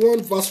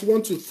 41, verse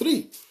 1 to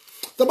 3.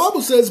 The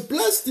Bible says,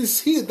 blessed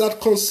is he that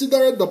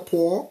considereth the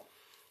poor,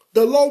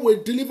 The Lord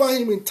will deliver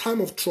him in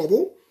time of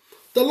trouble.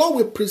 The Lord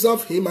will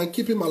preserve him and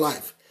keep him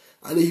alive.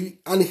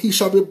 And he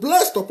shall be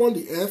blessed upon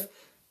the earth,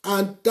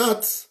 and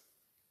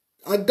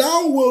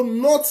thou wilt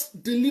not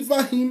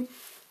deliver him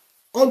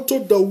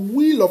unto the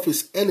will of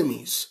his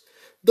enemies.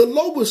 The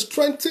Lord will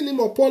strengthen him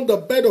upon the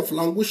bed of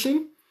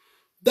languishing.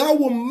 Thou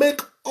will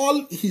make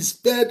all his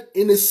bed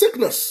in a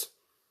sickness.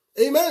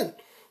 Amen.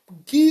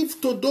 Give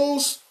to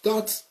those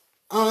that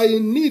are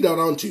in need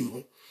around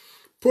you.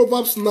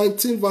 Proverbs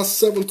 19 verse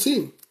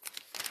 17.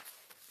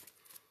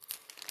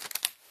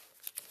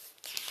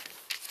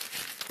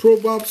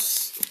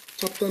 Proverbs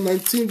chapter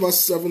 19 verse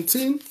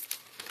 17.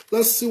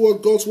 Let's see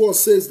what God's word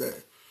says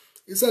there.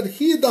 It said,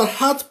 he that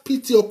hath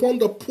pity upon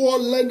the poor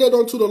lendeth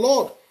unto the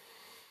Lord,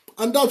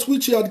 and that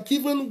which he had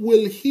given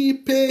will he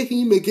pay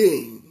him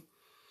again.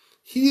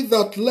 He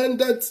that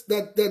lendeth,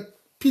 that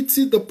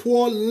pity the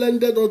poor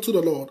lendeth unto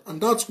the Lord,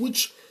 and that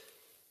which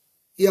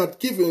he had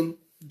given,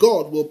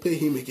 God will pay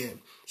him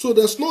again. So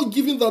there's no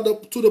giving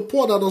to the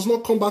poor that does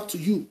not come back to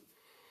you.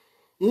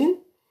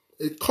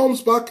 It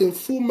comes back in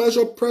full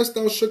measure, pressed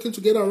down, shaken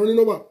together, and running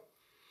over.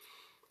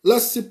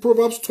 Let's see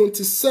Proverbs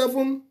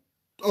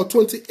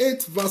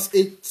 28 verse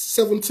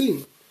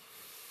 17.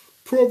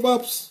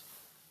 Proverbs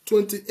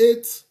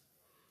 28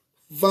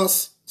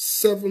 verse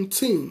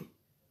 17.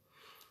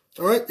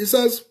 All right, it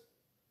says,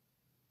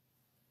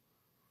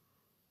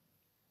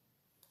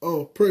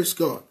 oh, praise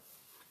God.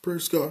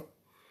 Praise God.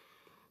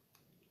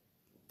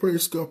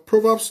 Praise God.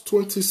 Proverbs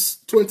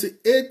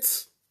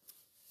 28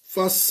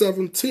 verse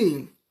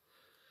 17.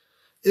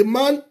 A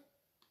man,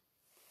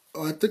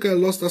 oh, I think I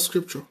lost that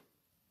scripture.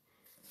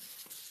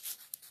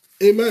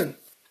 Amen.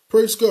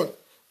 Praise God.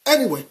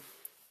 Anyway,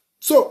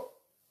 so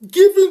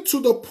giving to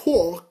the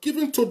poor,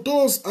 giving to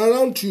those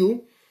around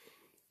you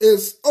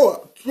is,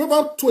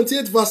 Proverbs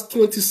 28 verse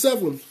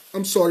 27.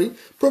 I'm sorry.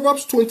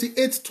 Proverbs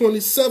 28,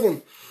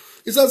 27.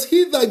 It says,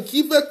 he that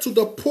giveth to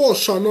the poor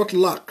shall not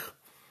lack.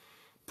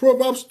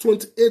 Proverbs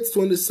 28,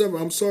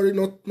 27. I'm sorry,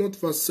 not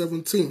verse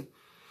 17.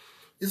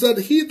 It said,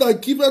 he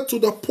that giveth to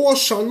the poor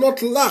shall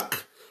not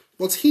lack,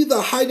 but he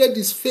that hideth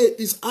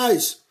his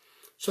eyes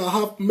shall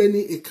have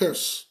many a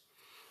curse.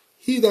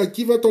 He that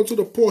giveth unto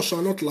the poor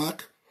shall not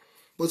lack,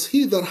 but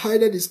he that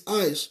hideth his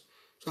eyes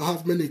shall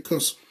have many a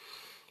curse.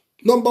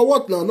 Number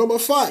what now? Number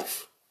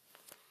 5.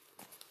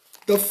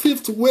 The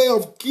 5th way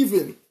of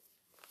giving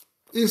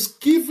is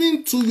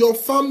giving to your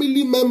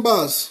family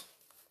members.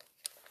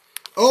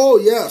 Oh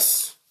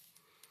yes,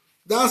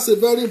 that's a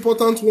very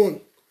important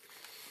one.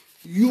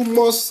 You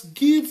must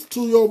give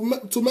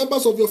to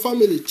members of your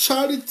family.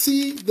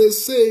 Charity, they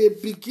say,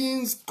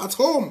 begins at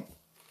home.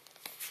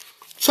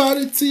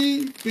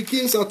 Charity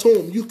begins at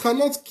home. You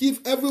cannot give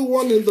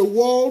everyone in the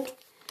world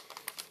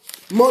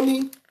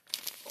money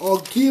or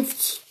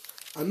gifts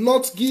and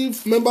not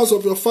give members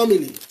of your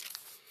family.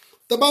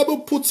 The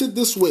Bible puts it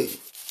this way.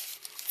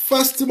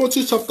 1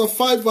 Timothy chapter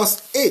 5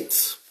 verse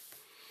 8.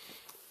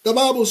 The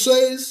Bible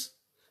says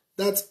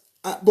that,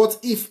 but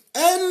if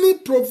any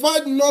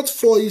provide not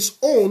for his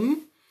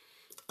own,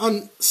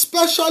 and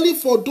especially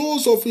for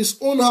those of his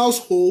own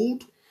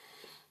household,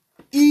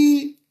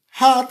 he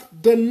hath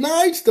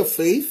denied the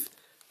faith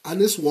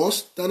and is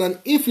worse than an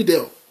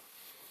infidel.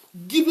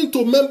 Giving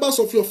to members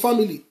of your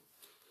family.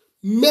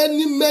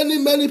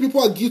 Many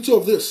people are guilty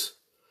of this.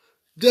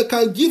 They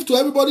can give to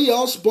everybody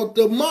else, but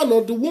the man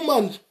or the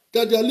woman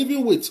that they are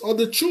living with, or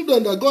the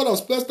children that God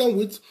has blessed them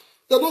with,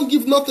 they don't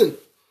give nothing.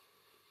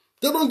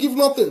 They don't give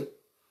nothing.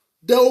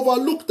 They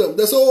overlook them.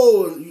 They say,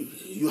 oh,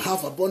 you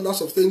have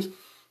abundance of things.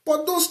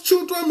 But those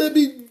children may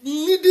be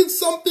needing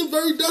something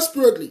very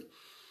desperately.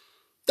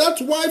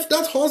 That wife,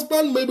 that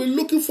husband may be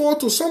looking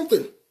forward to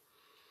something.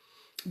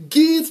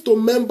 Give to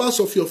members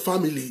of your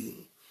family.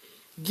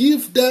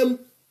 Give them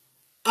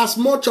as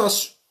much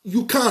as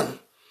you can,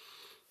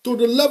 to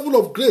the level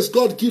of grace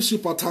God gives you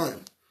per time.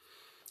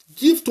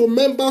 Give to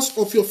members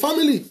of your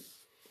family.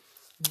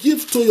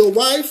 Give to your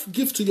wife,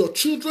 give to your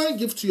children,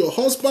 give to your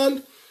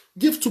husband,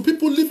 give to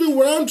people living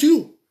around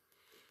you.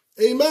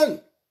 Amen.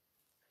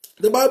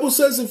 The Bible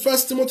says in 1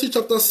 Timothy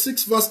chapter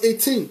 6 verse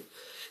 18,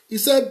 it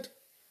said,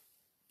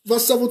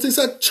 verse 17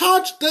 said,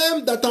 charge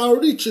them that are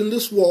rich in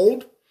this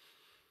world.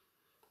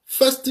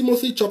 1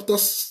 Timothy chapter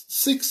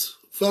 6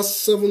 verse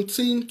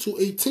 17 to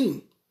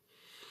 18.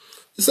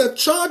 It said,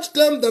 charge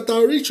them that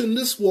are rich in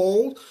this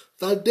world,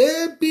 that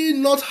they be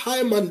not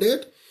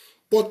high-minded,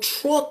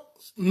 but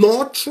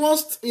nor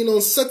trust in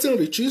uncertain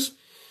riches,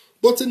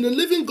 but in the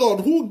living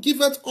God, who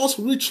giveth us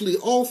richly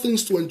all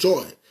things to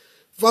enjoy.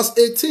 Verse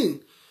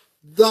 18,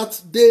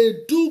 that they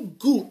do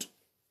good,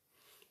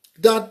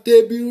 that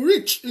they be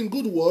rich in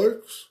good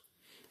works,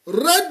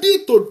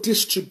 ready to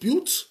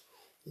distribute,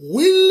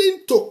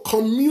 willing to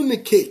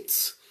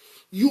communicate.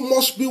 You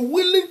must be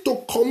willing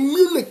to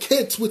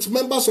communicate with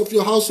members of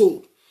your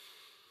household.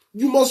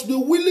 You must be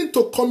willing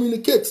to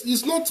communicate.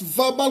 It's not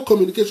verbal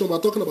communication we're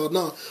talking about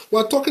now.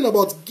 We're talking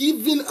about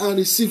giving and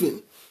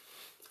receiving.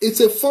 It's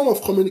a form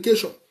of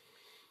communication.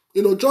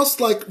 Just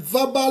like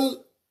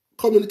verbal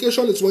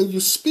communication is when you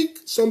speak,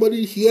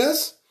 somebody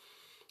hears.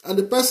 and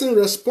the person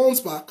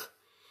responds back,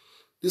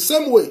 the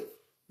same way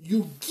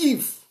you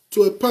give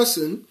to a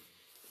person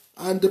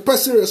and the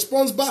person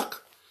responds back.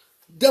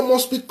 There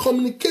must be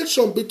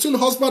communication between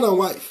husband and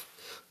wife.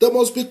 There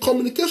must be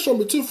communication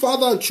between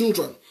father and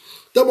children.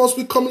 There must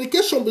be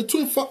communication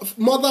between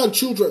mother and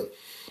children.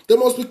 There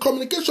must be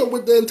communication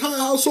with the entire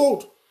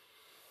household.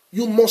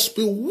 You must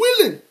be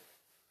willing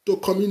to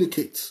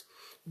communicate.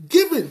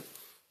 Giving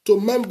to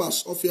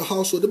members of your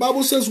household. The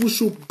Bible says we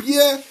should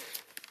bear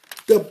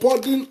the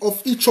burden of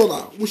each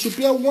other. We should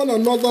bear one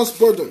another's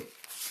burden.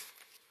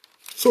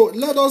 So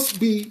let us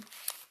be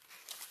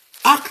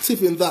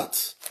active in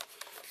that.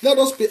 Let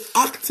us be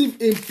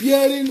active in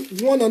bearing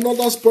one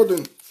another's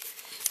burden.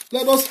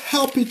 Let us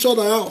help each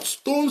other out.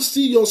 Don't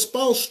see your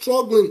spouse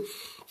struggling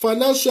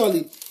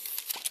financially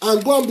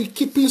and go and be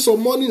keeping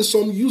some money in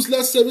some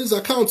useless savings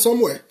account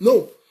somewhere.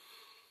 No.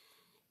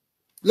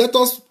 Let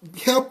us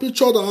help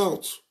each other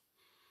out.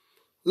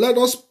 Let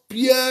us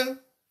bear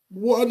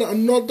one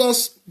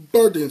another's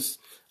burdens.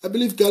 I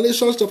believe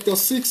Galatians chapter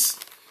 6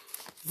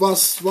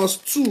 verse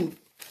 2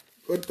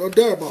 or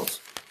thereabouts.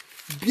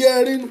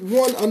 Bearing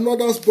one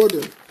another's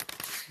burden.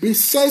 Be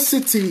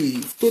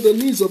sensitive to the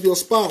needs of your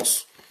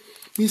spouse.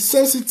 Be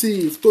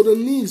sensitive to the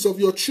needs of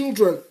your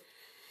children.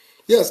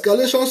 Yes,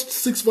 Galatians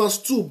 6 verse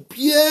 2.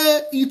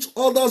 Bear each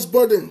other's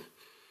burden.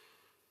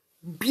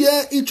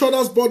 Bear each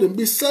other's burden.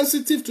 Be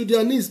sensitive to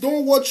their needs.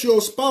 Don't watch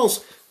your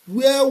spouse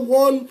wear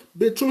one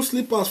bedroom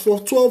slippers for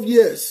 12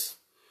 years.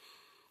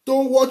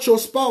 Don't watch your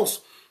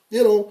spouse,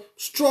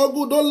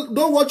 struggle.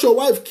 Don't watch your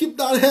wife keep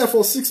that hair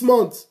for 6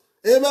 months.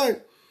 Amen.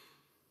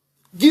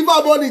 Give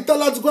her money.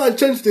 Tell her to go and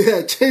change the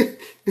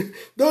hair.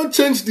 Don't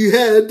change the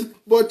head,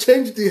 but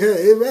change the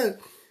hair. Amen.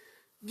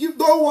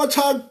 Don't watch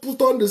her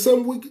put on the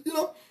same wig.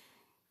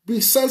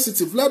 Be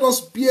sensitive. Let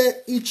us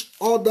bear each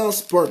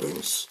other's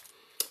burdens.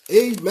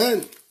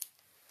 Amen.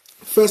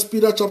 1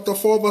 Peter chapter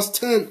 4 verse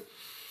 10.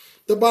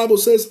 The Bible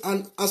says,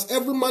 and as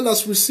every man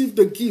has received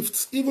the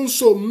gifts, even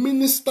so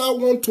minister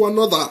one to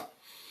another.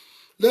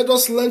 Let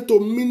us learn to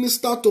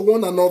minister to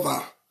one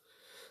another.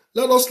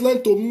 Let us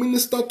learn to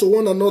minister to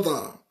one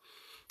another.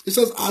 It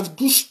says,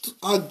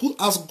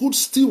 as good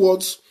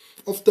stewards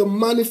of the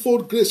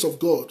manifold grace of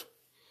God.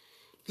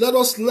 Let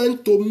us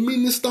learn to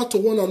minister to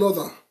one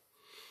another.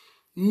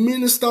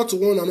 Minister to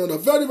one another.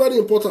 Very, very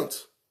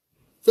important.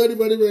 Very,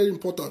 very, very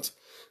important.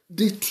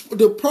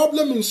 The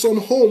problem in some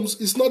homes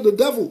is not the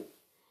devil.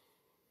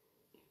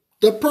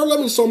 The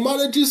problem in some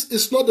marriages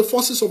is not the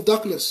forces of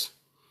darkness.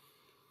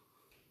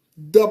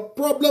 The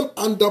problem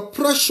and the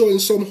pressure in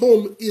some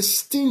home is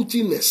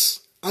stinginess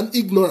and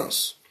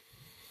ignorance.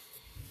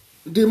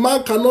 The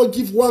man cannot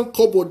give one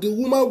kobo. The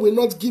woman will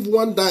not give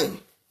one dime.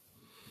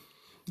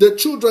 The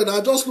children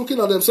are just looking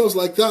at themselves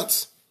like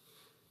that.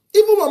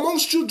 Even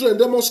amongst children,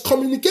 they must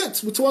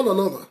communicate with one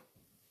another.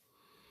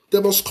 They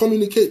must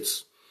communicate.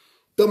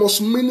 They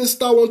must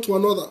minister one to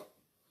another.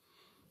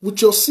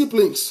 With your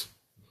siblings,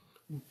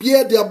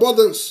 bear their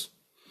burdens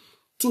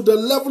to the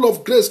level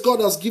of grace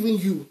God has given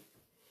you.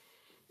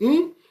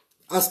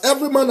 As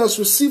every man has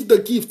received the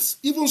gifts,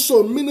 even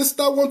so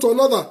minister one to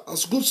another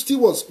as good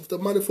stewards of the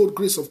manifold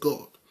grace of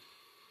God.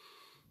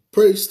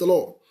 Praise the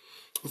Lord.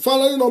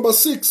 Finally, number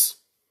six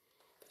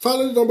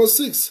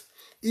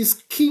is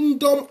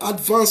kingdom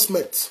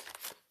advancement.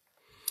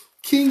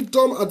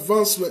 Kingdom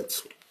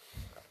advancement.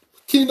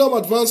 Kingdom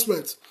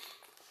advancement.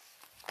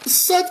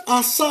 Set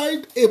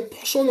aside a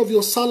portion of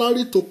your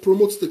salary to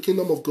promote the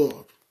kingdom of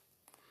God.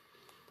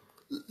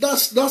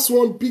 That's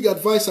one big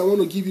advice I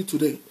want to give you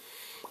today.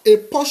 A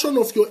portion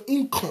of your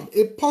income,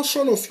 a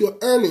portion of your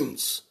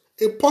earnings,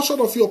 a portion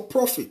of your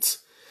profit,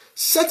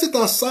 set it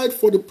aside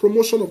for the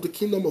promotion of the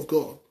kingdom of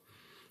God.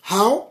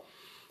 How?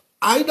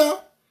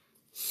 Either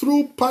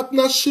through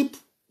partnership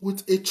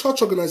with a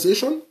church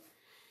organization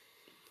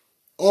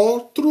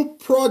or through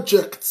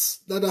projects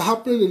that are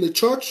happening in the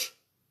church,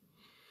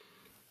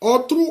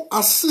 or through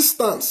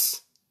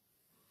assistance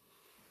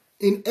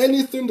in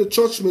anything the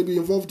church may be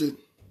involved in.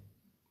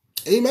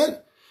 Amen.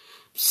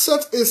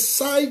 Set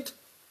aside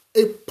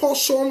a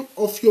portion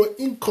of your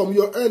income,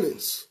 your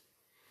earnings,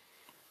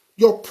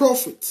 your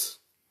profit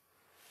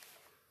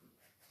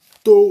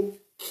to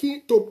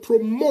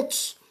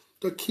promote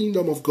the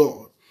kingdom of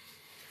God.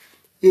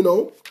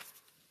 To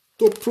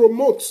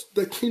promote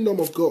the kingdom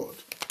of God.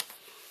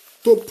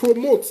 To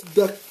promote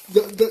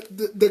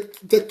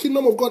the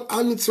kingdom of God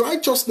and its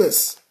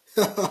righteousness.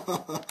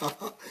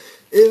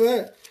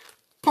 Amen.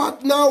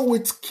 Partner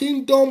with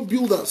kingdom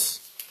builders.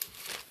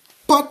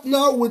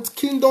 Partner with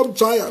kingdom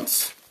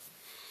giants.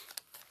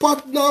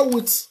 Partner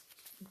with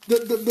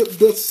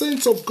the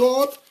saints of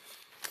God.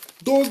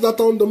 Those that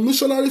are on the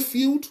missionary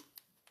field.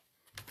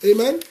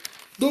 Amen.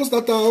 Those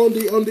that are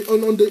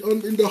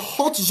in the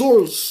hot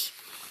zones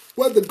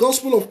where the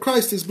gospel of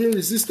Christ is being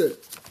resisted.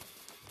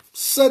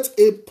 Set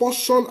a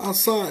portion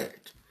aside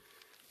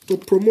to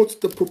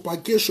promote the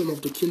propagation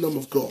of the kingdom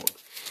of God,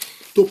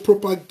 to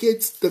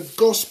propagate the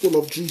gospel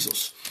of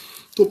Jesus,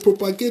 to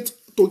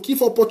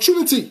give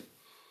opportunity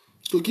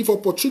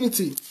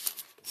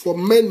for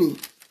many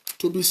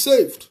to be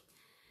saved.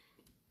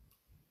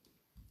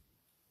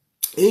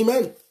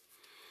 Amen.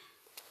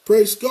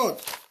 Praise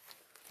God.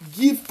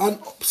 Give and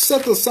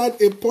set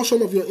aside a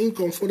portion of your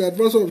income for the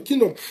advancement of the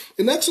kingdom.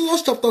 In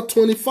Exodus chapter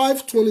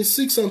 25,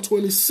 26, and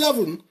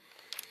 27,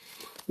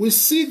 we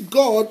see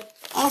God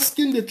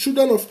asking the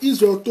children of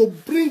Israel to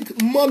bring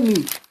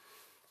money,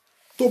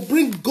 to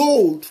bring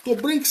gold, to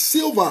bring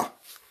silver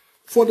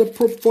for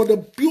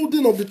the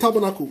building of the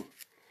tabernacle.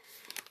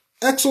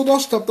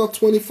 Exodus chapter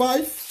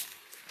 25,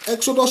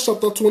 Exodus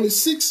chapter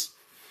 26,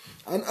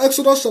 and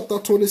Exodus chapter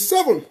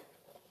 27.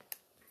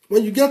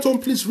 When you get home,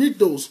 please read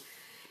those.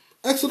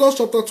 Exodus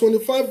chapter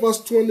 25,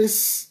 verse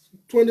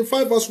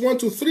 1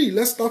 to 3.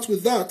 Let's start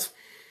with that.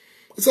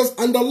 It says,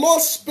 and the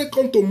Lord spake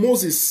unto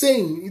Moses,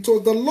 saying, it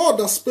was the Lord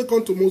that spake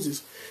unto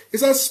Moses. It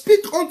says,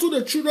 speak unto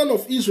the children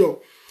of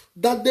Israel,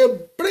 that they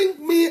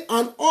bring me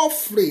an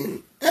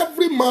offering.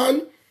 Every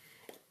man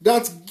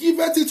that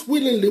giveth it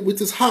willingly with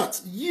his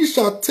heart, ye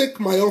shall take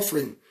my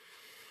offering.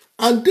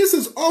 And this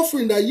is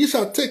offering that ye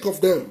shall take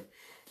of them,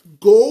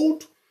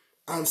 gold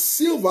and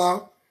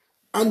silver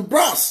and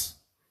brass.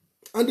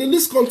 And the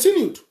list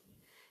continued.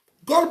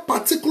 God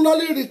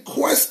particularly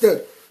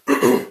requested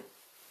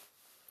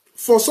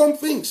for some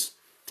things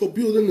to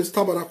build in his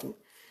tabernacle.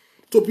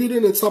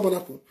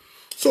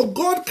 So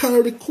God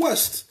can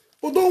request,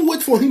 but don't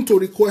wait for him to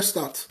request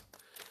that.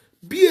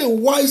 Be a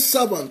wise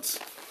servant.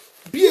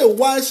 Be a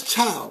wise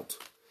child.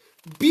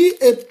 Be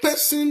a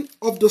person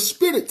of the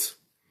Spirit.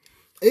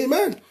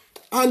 Amen.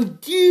 And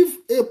give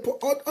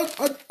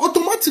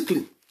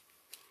automatically.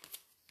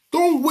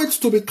 Don't wait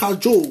to be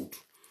cajoled.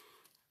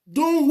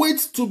 Don't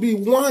wait to be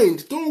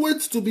whined. Don't wait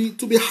to be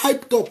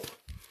hyped up.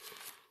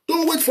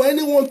 Don't wait for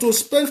anyone to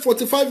spend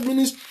 45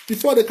 minutes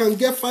before they can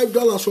get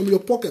 $5 from your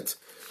pocket.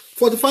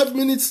 45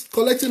 minutes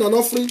collecting an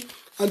offering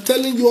and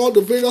telling you all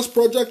the various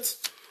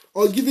projects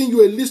or giving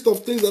you a list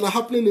of things that are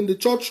happening in the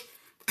church.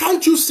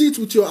 Can't you see it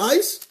with your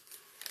eyes?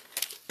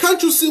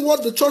 Can't you see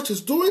what the church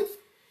is doing?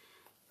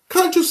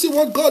 Can't you see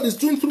what God is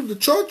doing through the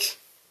church?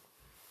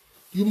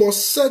 You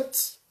must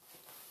set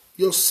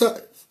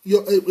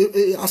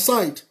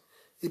aside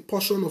a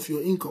portion of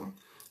your income,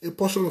 a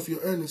portion of your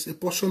earnings, a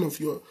portion of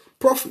your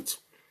profit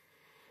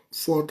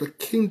for the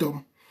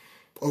kingdom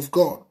of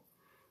God.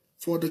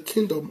 For the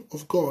kingdom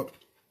of God.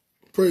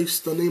 Praise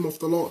the name of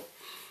the Lord.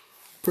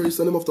 Praise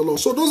the name of the Lord.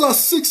 So those are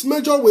 6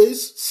 major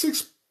ways,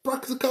 6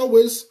 practical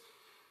ways.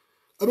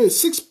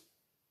 6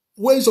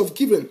 ways of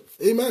giving.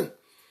 Amen.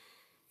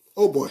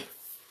 Oh boy.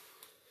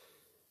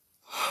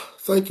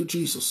 Thank you,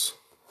 Jesus.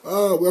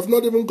 We have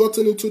not even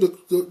gotten into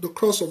the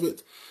cross of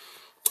it.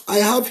 I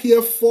have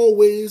here 4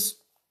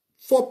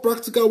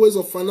 practical ways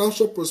of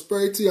financial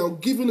prosperity, and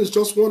giving is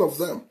just one of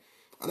them.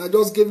 And I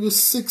just gave you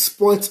 6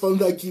 points on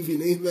that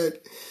giving. Amen.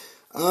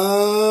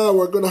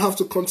 We're going to have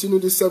to continue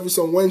this service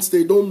on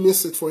Wednesday. Don't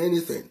miss it for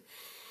anything.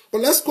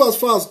 But let's go as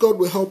far as God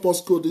will help us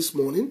go this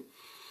morning.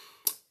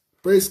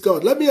 Praise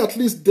God. Let me at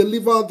least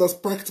deliver the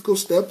practical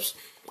steps.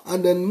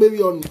 And then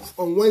maybe on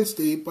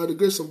Wednesday, by the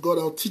grace of God,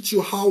 I'll teach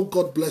you how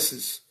God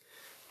blesses.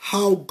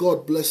 How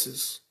God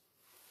blesses.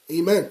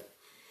 Amen.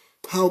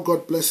 How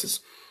God blesses.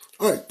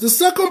 All right. The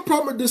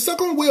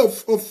second way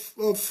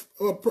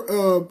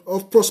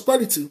of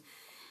prosperity,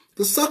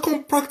 the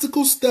second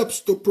practical steps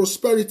to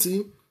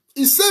prosperity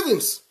is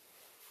savings.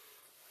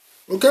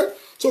 Okay?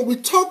 So we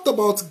talked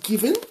about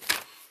giving,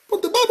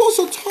 but the Bible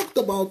also talked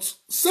about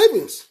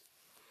savings.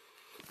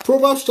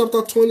 Proverbs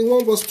chapter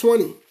 21 verse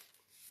 20.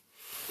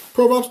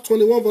 Proverbs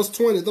 21 verse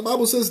 20. The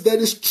Bible says, there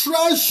is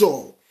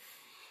treasure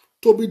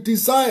to be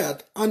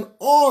desired and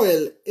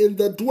oil in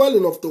the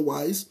dwelling of the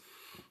wise,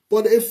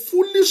 but a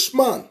foolish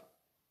man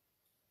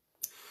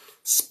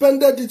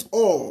spendeth it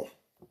all.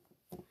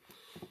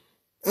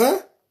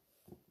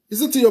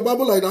 Is it in your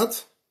Bible like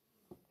that?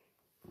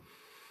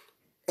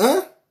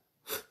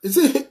 Is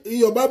it in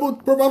your Bible?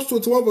 Proverbs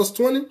 21 verse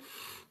 20.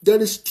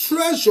 There is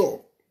treasure,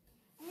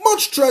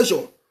 much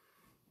treasure,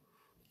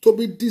 to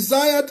be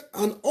desired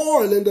and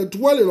oil in the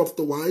dwelling of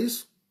the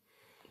wise,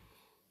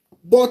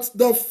 but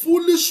the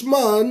foolish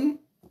man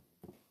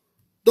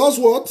does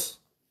what?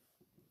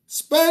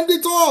 Spend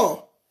it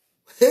all.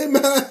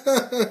 Amen.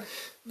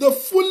 The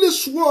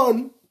foolish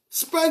one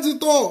spends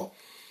it all.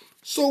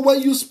 So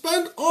when you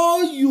spend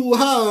all you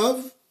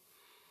have,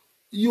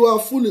 you are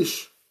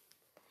foolish.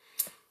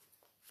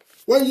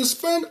 When you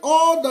spend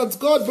all that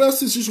God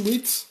blesses you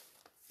with,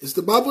 it's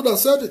the Bible that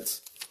said it,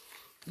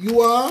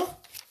 you are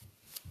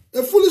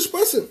a foolish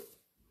person.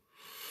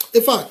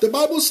 In fact, the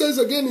Bible says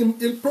again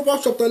in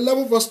Proverbs chapter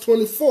 11 verse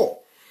 24,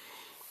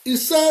 it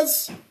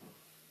says,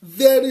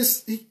 there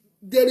is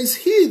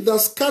he that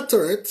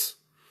scattereth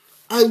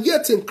and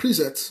yet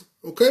increaseth.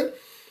 Okay?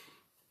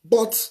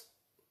 But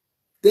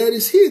there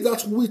is he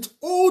that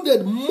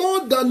withholdeth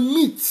more than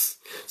meet.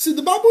 See,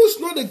 the Bible is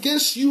not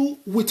against you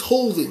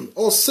withholding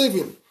or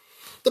saving.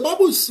 The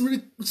Bible is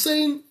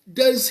saying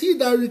there is he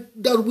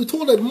that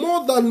withholdeth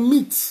more than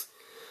meet.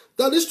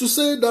 That is to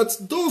say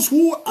that those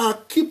who are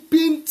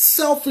keeping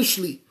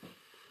selfishly,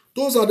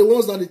 those are the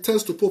ones that it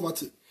tends to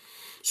poverty.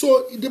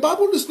 So the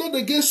Bible is not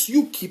against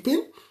you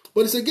keeping,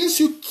 but it's against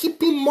you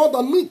keeping more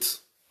than meet.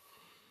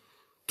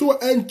 To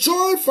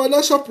enjoy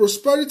financial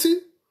prosperity,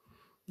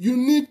 you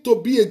need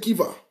to be a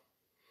giver.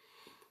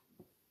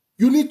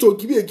 You need to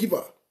be a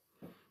giver.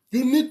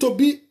 You need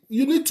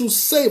to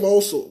save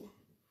also.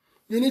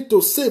 You need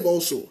to save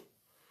also.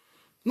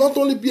 Not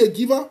only be a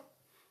giver,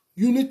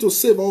 you need to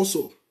save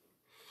also.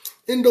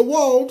 In the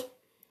world,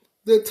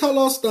 they tell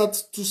us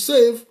that to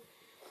save,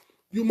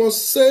 you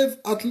must save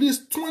at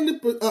least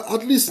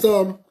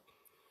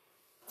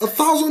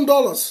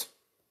 $1,000.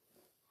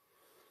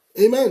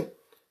 Amen.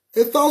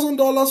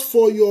 $1,000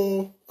 for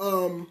your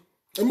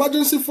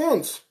emergency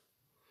funds.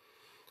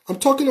 I'm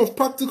talking of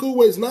practical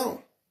ways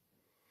now.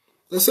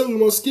 They say you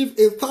must save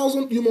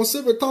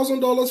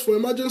 $1,000 for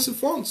emergency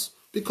funds,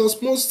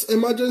 because most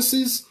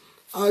emergencies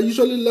are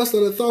usually less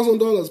than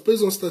 $1,000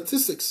 based on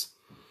statistics.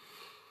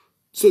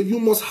 So you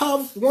must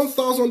have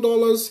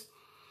 $1,000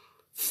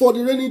 for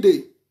the rainy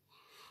day.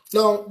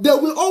 Now, there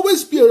will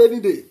always be a rainy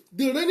day.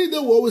 The rainy day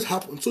will always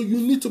happen. So you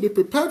need to be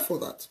prepared for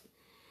that.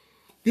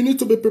 You need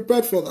to be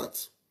prepared for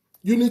that.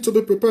 You need to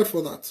be prepared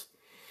for that.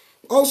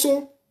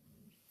 Also,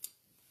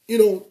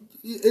 in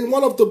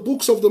one of the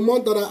books of the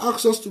month that I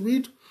asked us to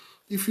read,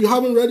 if you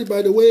haven't read it,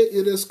 by the way,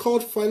 it is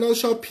called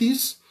Financial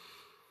Peace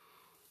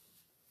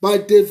by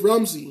Dave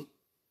Ramsey.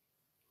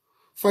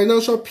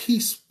 Financial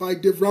Peace by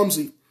Dave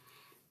Ramsey.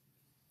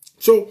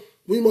 So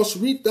we must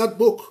read that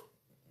book.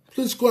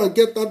 Please go and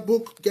get that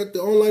book. Get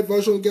the online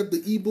version, get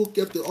the ebook,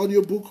 get the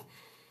audio book,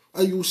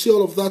 and you will see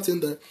all of that in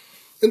there.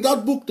 In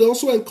that book, they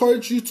also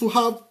encourage you to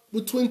have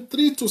between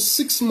 3 to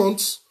 6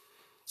 months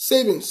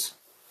savings.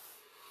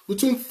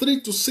 Between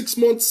 3 to 6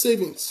 months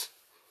savings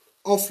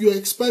of your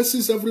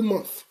expenses every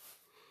month.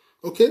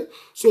 Okay?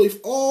 So if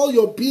all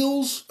your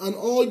bills and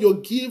all your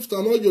gifts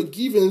and all your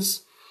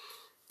givings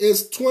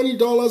is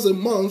 $20 a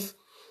month,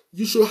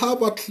 you should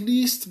have at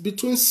least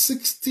between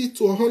 $60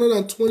 to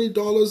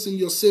 $120 in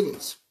your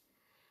savings.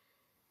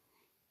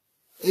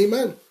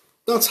 Amen.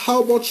 That's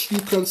how much you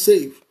can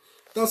save.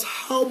 That's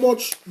how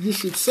much you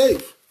should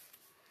save.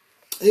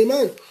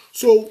 Amen.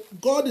 So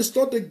God is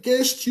not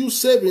against you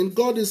saving.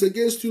 God is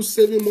against you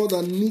saving more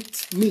than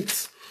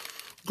meat.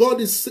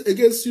 God is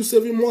against you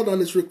saving more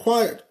than is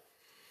required.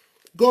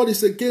 God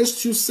is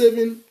against you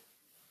saving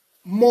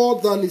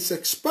more than is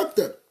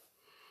expected.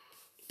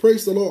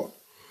 Praise the Lord.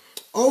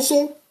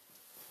 Also,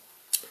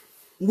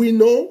 we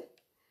know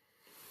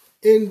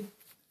in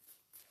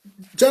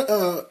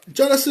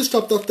Genesis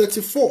chapter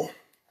 34,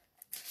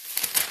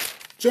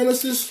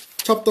 Genesis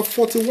chapter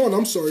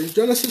 41,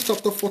 Genesis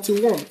chapter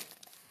 41.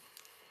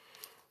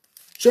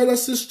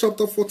 Genesis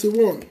chapter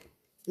 41.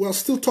 We are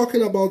still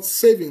talking about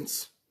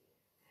savings.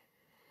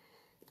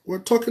 We're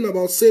talking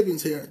about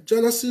savings here.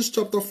 Genesis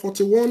chapter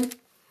 41.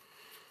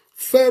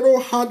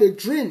 Pharaoh had a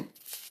dream.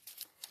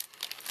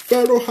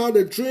 Pharaoh had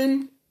a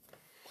dream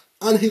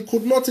and he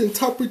could not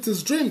interpret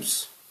his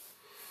dreams.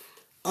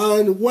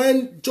 And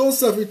when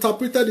Joseph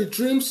interpreted the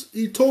dreams,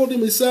 he told him,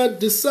 he said,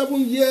 the 7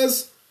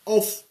 years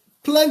of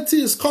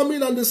plenty is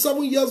coming and the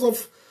 7 years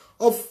of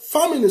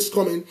famine is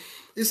coming.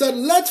 He said,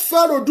 let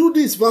Pharaoh do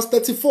this, verse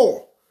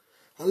 34.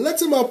 And let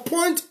him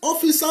appoint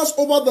officers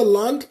over the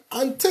land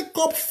and take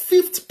up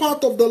 1/5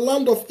 part of the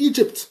land of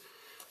Egypt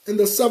in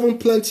the 7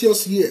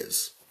 plenteous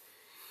years.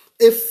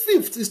 A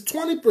 1/5 is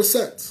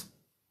 20%.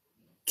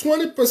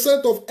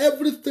 20% of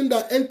everything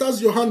that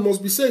enters your hand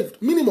must be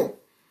saved, minimum.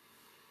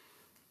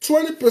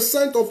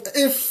 20% of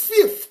a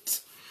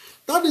 1/5.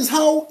 That is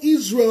how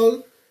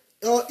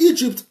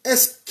Egypt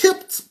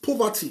escaped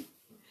poverty,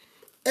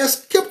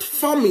 escaped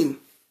famine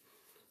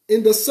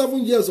in the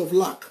 7 years of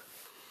lack.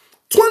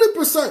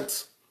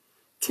 20%.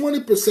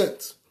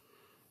 20%.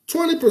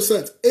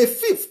 20%. A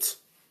 1/5.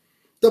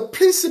 The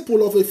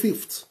principle of a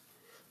 1/5.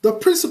 The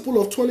principle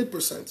of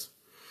 20%.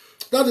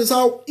 That is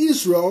how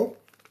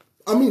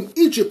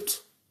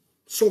Egypt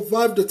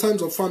survived the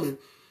times of famine.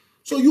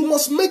 So you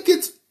must make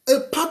it a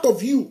part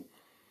of you.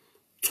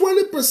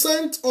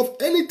 20% of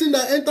anything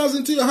that enters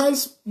into your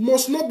hands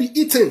must not be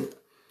eaten.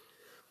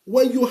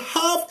 When you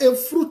have a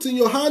fruit in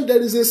your hand,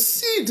 there is a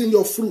seed in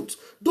your fruit.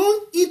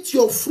 Don't eat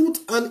your fruit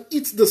and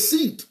eat the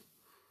seed.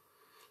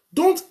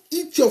 Don't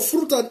eat your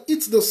fruit and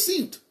eat the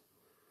seed.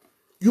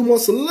 You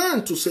must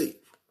learn to save.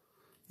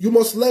 You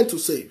must learn to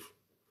save.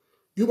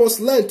 You must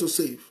learn to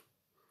save.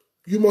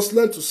 You must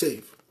learn to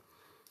save.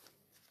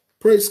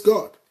 Praise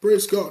God.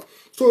 Praise God.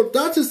 So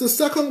that is the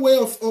second way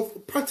of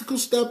practical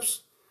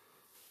steps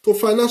to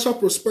financial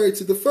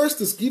prosperity. The first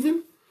is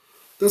giving.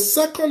 The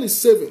second is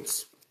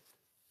savings.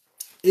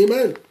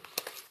 Amen.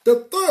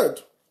 The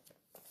third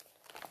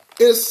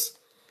is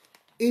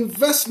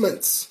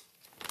investments.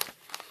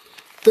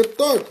 The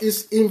third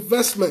is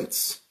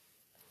investments.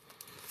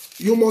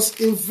 You must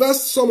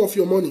invest some of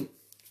your money.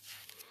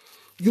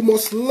 You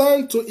must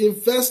learn to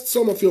invest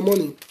some of your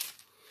money.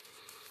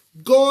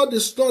 God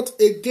is not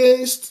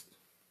against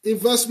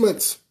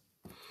investments.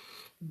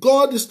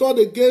 God is not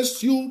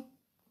against you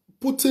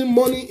putting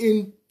money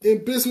in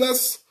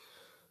business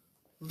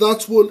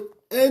that will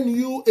earn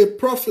you a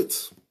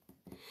profit.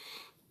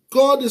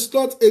 God is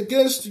not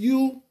against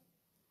you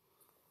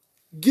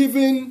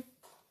giving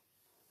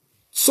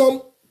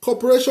some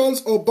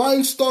corporations or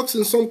buying stocks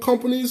in some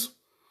companies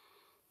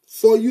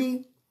for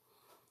you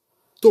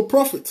to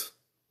profit.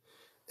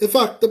 In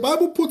fact, the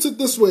Bible puts it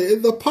this way,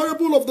 in the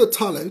parable of the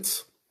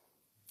talents,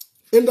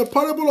 in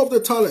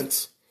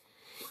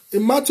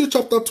Matthew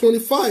chapter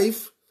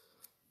 25,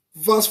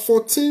 verse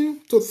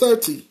 14 to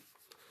 30,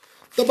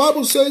 the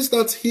Bible says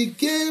that he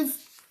gave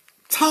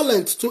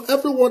talent to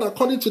everyone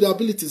according to their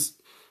abilities.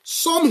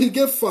 Some he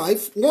gave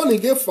 5, one he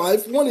gave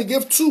 5, one he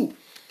gave 2,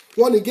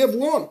 one he gave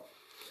 1.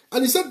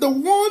 And he said the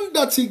one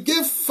that he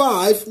gave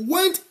 5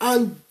 went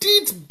and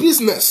did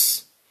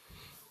business,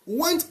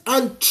 went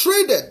and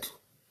traded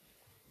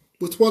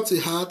with what he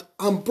had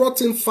and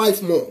brought in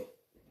 5 more.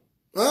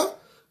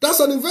 That's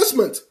an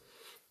investment.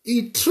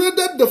 He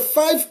traded the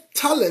 5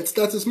 talents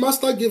that his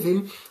master gave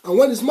him, and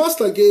when his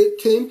master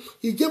came,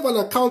 he gave an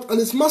account and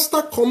his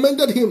master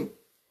commended him.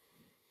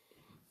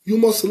 You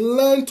must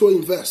learn to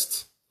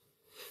invest.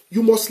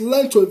 You must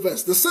learn to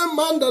invest. The same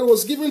man that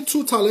was given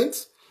 2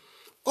 talents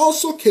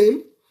also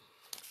came,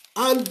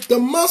 and the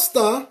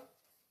master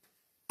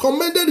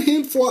commended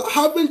him for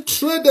having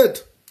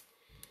traded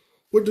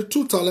with the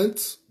 2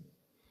 talents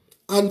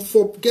and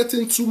for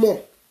getting 2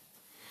 more.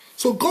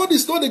 So God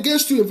is not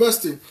against you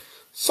investing.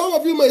 Some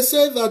of you may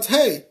say that,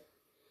 hey,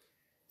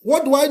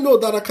 what do I know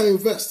that I can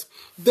invest?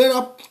 There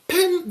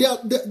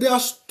are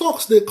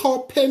stocks they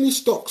call penny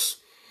stocks.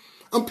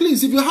 And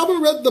please, if you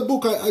haven't read the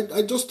book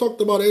I just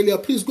talked about earlier,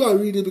 please go and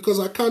read it, because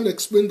I can't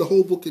explain the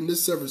whole book in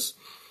this service.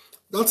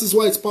 That is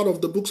why it's part of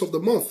the books of the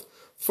month.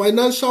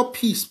 Financial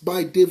Peace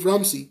by Dave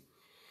Ramsey.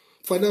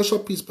 Financial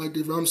Peace by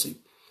Dave Ramsey.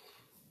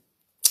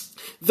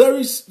 There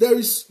is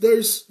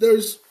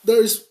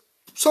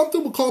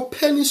something we call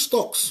penny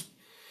stocks.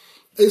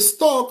 A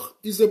stock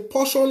is a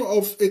portion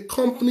of a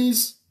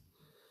company's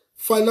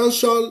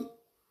financial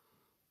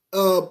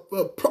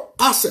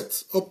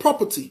asset or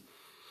property.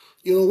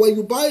 You know, when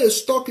you buy a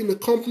stock in a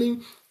company,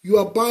 you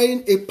are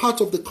buying a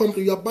part of the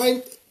company. You are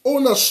buying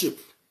ownership,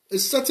 a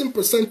certain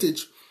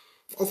percentage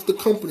of the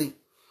company.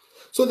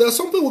 So there's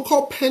something we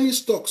call penny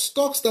stocks,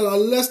 stocks that are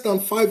less than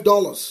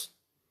 $5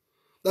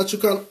 that you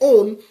can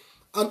own,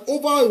 and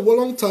over a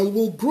long time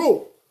will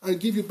grow and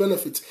give you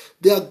benefits.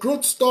 There are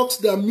growth stocks,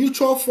 there are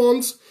mutual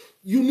funds.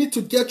 You need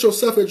to get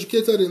yourself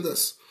educated in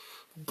this.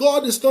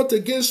 God is not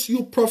against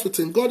you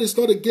profiting. God is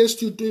not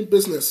against you doing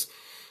business.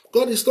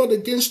 God is not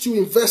against you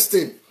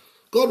investing.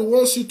 God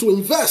wants you to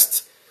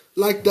invest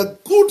like the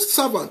good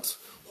servant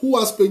who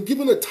has been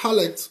given a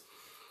talent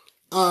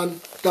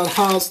and that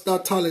has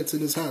that talent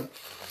in his hand.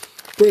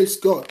 Praise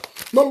God.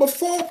 Number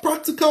 4,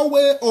 practical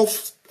way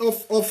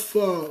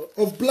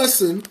of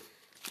blessing,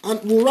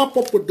 and we'll wrap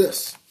up with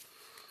this,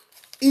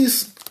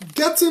 is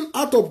getting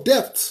out of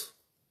debt.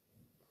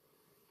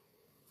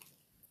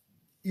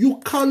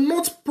 You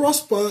cannot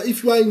prosper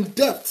if you are in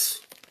debt.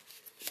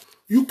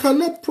 You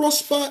cannot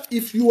prosper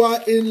if you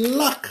are in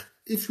lack.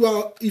 If you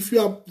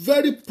are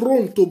very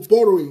prone to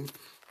borrowing,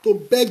 to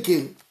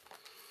begging.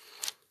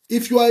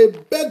 If you are a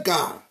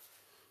beggar,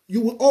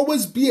 you will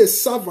always be a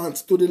servant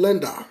to the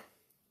lender.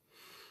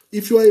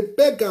 If you are a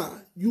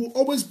beggar, you will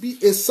always be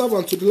a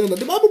servant to the lender.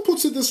 The Bible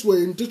puts it this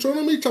way in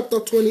Deuteronomy chapter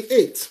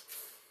 28.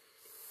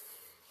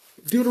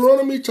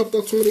 Deuteronomy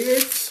chapter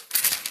 28.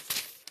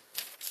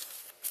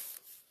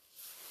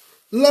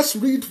 Let's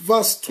read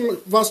verse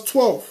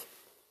 12.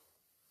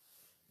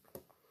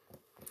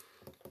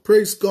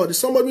 Praise God. Is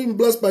somebody being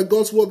blessed by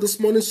God's word this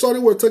morning? Sorry,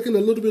 we're taking a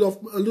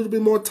little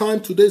bit more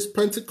time. Today's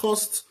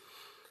Pentecost,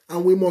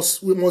 and we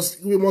must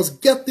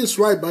get this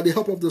right by the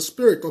help of the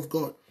Spirit of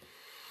God.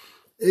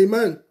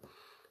 Amen.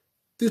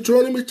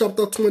 Deuteronomy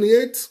chapter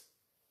 28,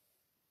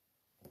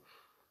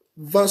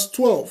 verse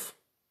 12.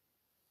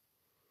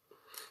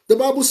 The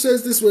Bible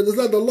says this way,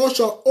 that the Lord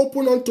shall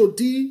open unto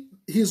thee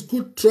his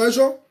good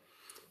treasure,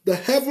 the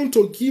heaven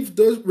to give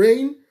the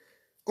rain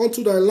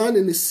unto thy land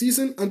in his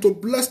season, and to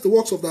bless the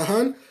works of thy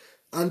hand.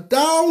 And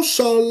thou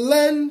shalt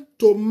lend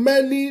to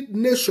many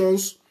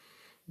nations,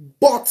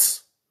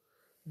 but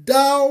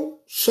thou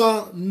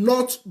shalt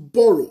not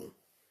borrow.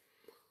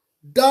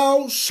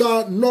 Thou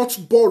shalt not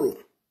borrow.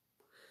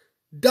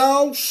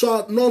 Thou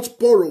shalt not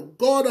borrow.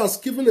 God has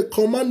given a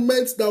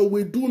commandment that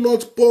we do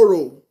not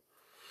borrow.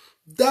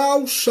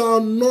 Thou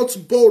shalt not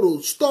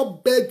borrow.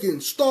 Stop begging.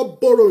 Stop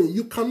borrowing.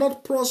 You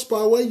cannot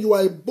prosper when you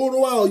are a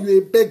borrower or you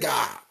are a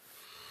beggar.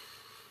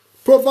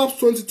 Proverbs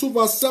 22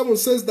 verse 7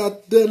 says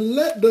that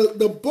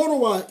the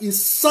borrower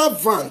is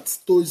servant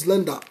to his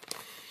lender.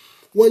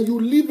 When you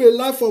live a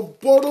life of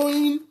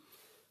borrowing,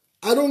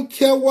 I don't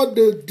care what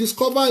they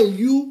discover in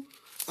you.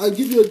 I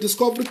give you a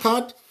discovery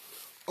card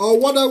or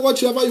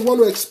whatever you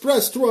want to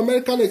express through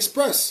American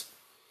Express.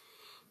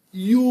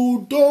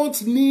 You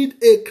don't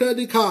need a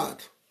credit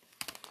card.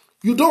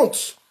 You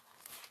don't.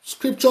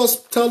 Scriptures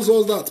tells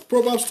us that.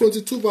 Proverbs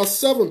 22 verse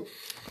 7.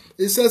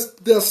 It says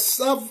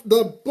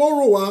the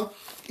borrower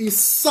is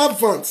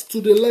servant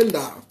to the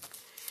lender.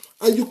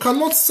 And you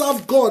cannot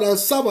serve God and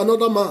serve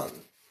another man.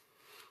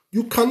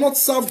 You cannot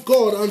serve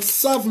God and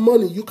serve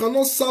money. You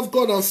cannot serve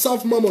God and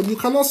serve mammon. You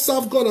cannot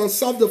serve God and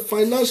serve the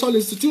financial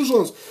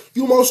institutions.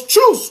 You must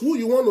choose who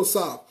you want to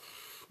serve.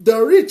 The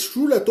rich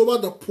ruleth over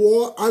the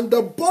poor, and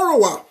the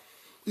borrower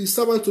is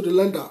servant to the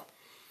lender.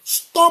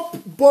 Stop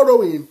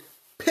borrowing.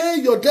 Pay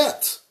your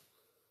debt.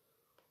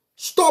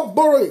 Stop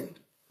borrowing.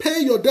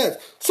 Pay your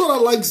debt. So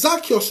that like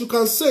Zacchaeus, you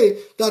can say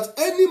that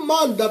any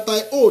man that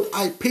I owed,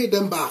 I pay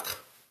them back.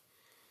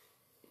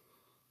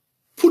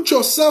 Put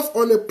yourself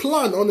on a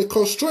plan, on a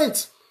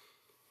constraint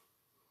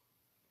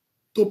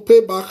to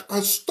pay back,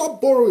 and stop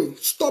borrowing.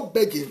 Stop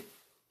begging.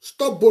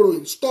 Stop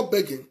borrowing. Stop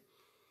begging.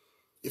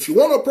 If you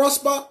want to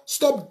prosper,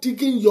 stop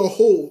digging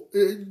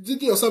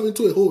yourself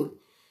into a hole.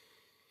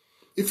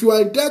 If you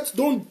are in debt,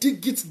 don't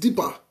dig it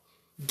deeper.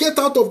 Get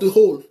out of the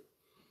hole.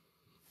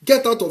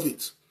 Get out of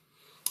it.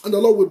 And the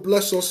Lord will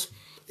bless us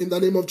in the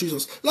name of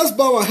Jesus. Let's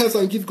bow our heads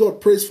and give God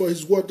praise for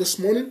his word this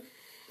morning.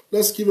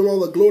 Let's give him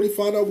all the glory.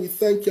 Father, we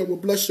thank you and we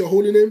bless your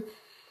holy name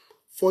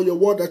for your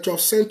word that you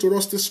have sent to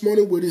us this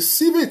morning. We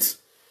receive it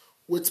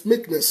with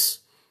meekness.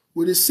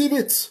 We receive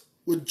it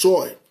with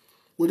joy.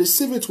 We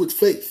receive it with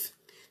faith.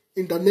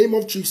 In the name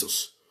of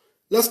Jesus.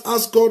 Let's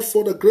ask God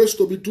for the grace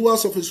to be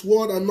doers of his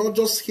word and not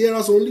just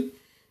hearers only,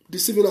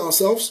 deceiving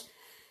ourselves.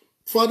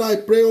 Father, I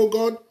pray, oh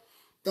God,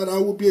 that I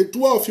will be a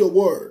doer of your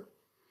word.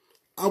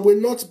 I will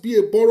not be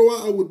a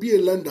borrower, I will be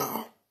a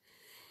lender.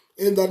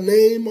 In the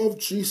name of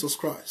Jesus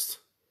Christ.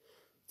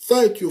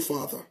 Thank you,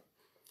 Father.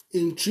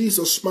 In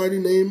Jesus' mighty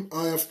name,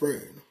 I have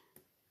prayed.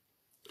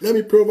 Let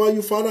me pray over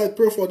you, Father. I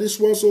pray for this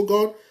ones, oh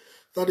God,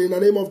 that in the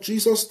name of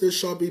Jesus, they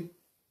shall be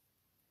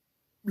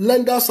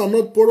lenders and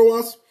not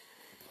borrowers.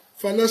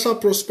 Financial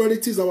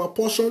prosperity is our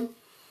portion.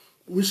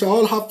 We shall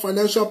all have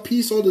financial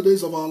peace all the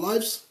days of our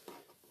lives.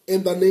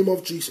 In the name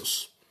of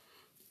Jesus.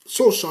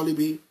 So shall it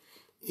be.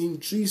 In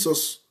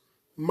Jesus'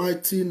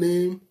 mighty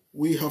name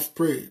we have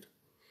prayed.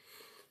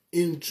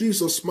 In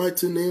Jesus'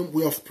 mighty name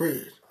we have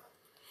prayed.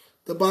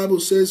 The Bible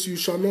says you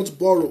shall not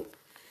borrow,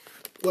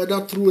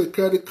 whether through a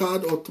credit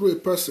card or through a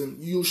person.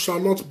 You shall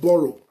not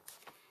borrow.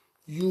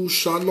 You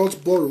shall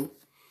not borrow.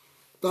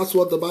 That's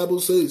what the Bible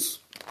says.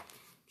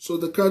 So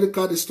the credit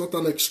card is not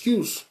an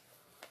excuse.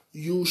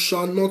 You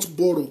shall not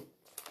borrow.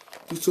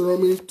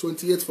 Deuteronomy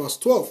 28 verse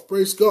 12.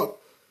 Praise God.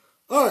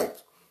 All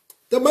right.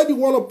 There might be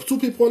one or two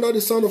people under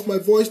the sound of my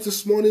voice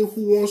this morning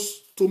who wants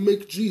to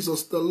make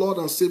Jesus the Lord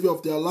and Savior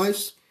of their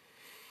lives,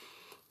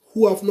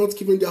 who have not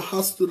given their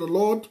hearts to the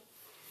Lord.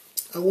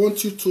 I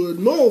want you to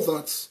know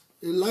that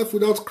a life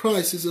without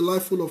Christ is a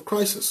life full of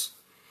crisis.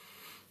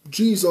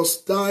 Jesus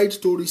died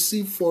to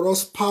receive for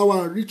us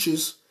power and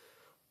riches,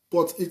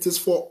 but it is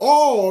for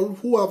all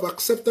who have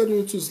accepted him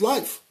into his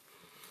life.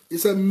 He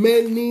said,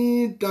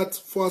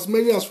 for as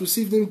many as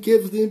received him,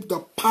 gave him the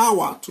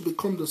power to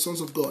become the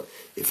sons of God.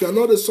 If you are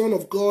not a son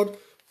of God,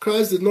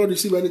 Christ did not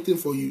receive anything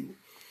for you.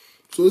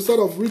 So instead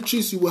of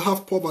riches, you will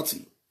have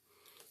poverty.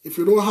 If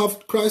you don't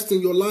have Christ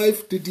in your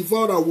life, the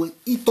devourer will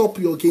eat up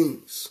your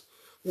gains,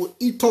 will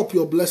eat up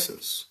your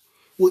blessings,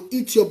 will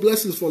eat your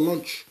blessings for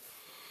lunch.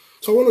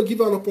 So I want to give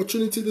you an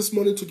opportunity this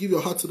morning to give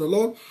your heart to the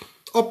Lord.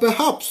 Or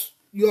perhaps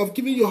you have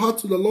given your heart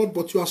to the Lord,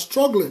 but you are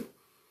struggling.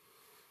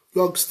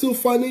 You are still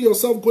finding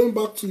yourself going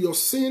back to your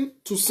sin.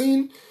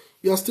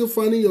 You are still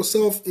finding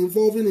yourself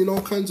involving in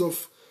all kinds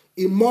of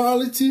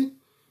immorality.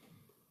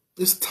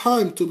 It's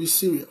time to be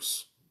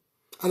serious.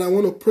 And I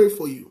want to pray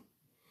for you.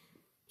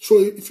 So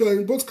if you are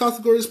in both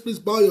categories, please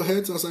bow your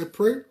heads as I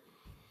pray.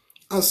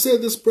 And say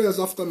these prayers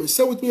after me.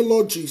 Say with me,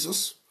 Lord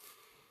Jesus,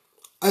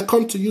 I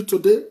come to you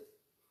today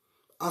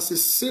as a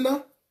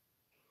sinner.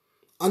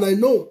 And I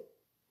know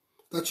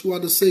that you are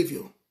the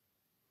Savior.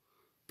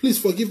 Please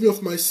forgive me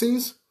of my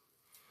sins.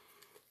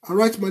 I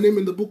write my name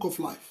in the book of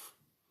life.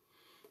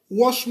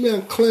 Wash me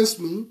and cleanse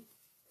me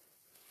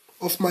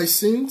of my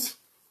sins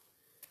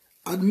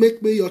and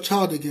make me your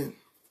child again.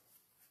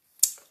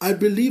 I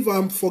believe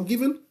I'm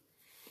forgiven.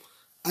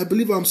 I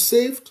believe I'm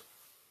saved.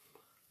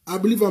 I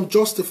believe I'm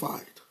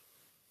justified.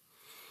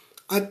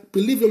 I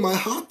believe in my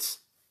heart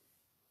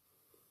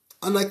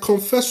and I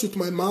confess with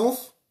my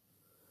mouth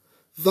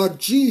that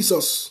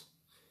Jesus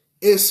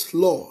is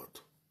Lord.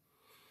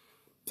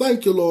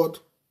 Thank you, Lord,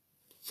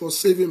 for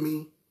saving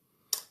me.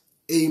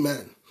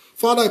 Amen.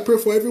 Father, I pray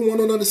for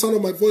everyone under the sound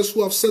of my voice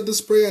who have said this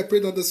prayer. I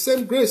pray that the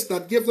same grace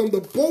that gave them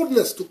the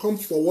boldness to come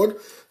forward,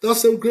 that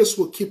same grace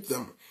will keep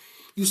them.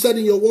 You said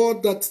in your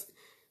word that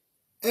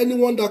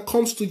anyone that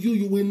comes to you,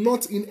 you will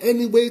not in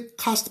any way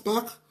cast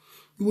back.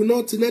 You will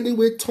not in any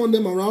way turn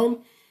them around.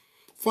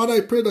 Father,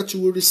 I pray that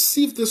you will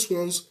receive these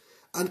ones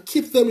and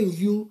keep them in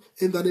you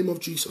in the name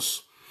of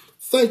Jesus.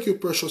 Thank you,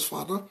 precious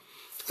Father.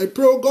 I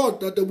pray, oh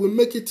God, that they will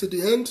make it to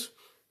the end.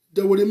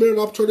 They will remain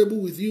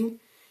rapturable with you.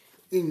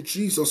 In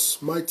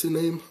Jesus' mighty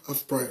name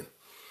I've prayed.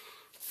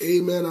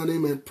 Amen and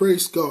amen.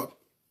 Praise God.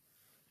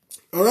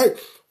 All right.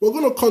 We're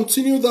going to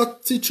continue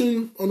that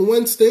teaching on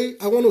Wednesday.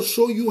 I want to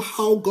show you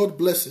how God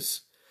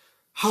blesses.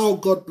 How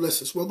God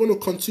blesses. We're going to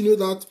continue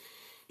that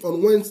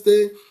on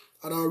Wednesday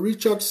at our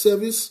Richard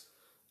service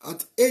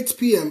at 8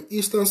 p.m.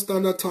 Eastern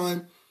Standard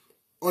Time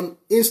on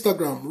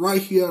Instagram.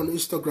 Right here on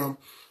Instagram.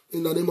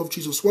 In the name of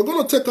Jesus. We're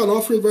going to take an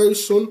offering very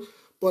soon.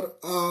 But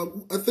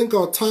I think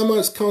our timer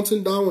is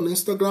counting down on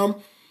Instagram.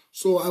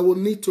 So I will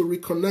need to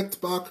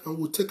reconnect back and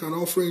we'll take an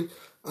offering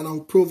and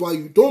I'll provide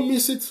you. Don't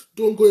miss it.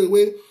 Don't go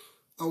away.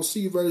 I'll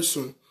see you very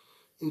soon.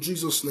 In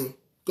Jesus' name.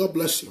 God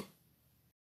bless you.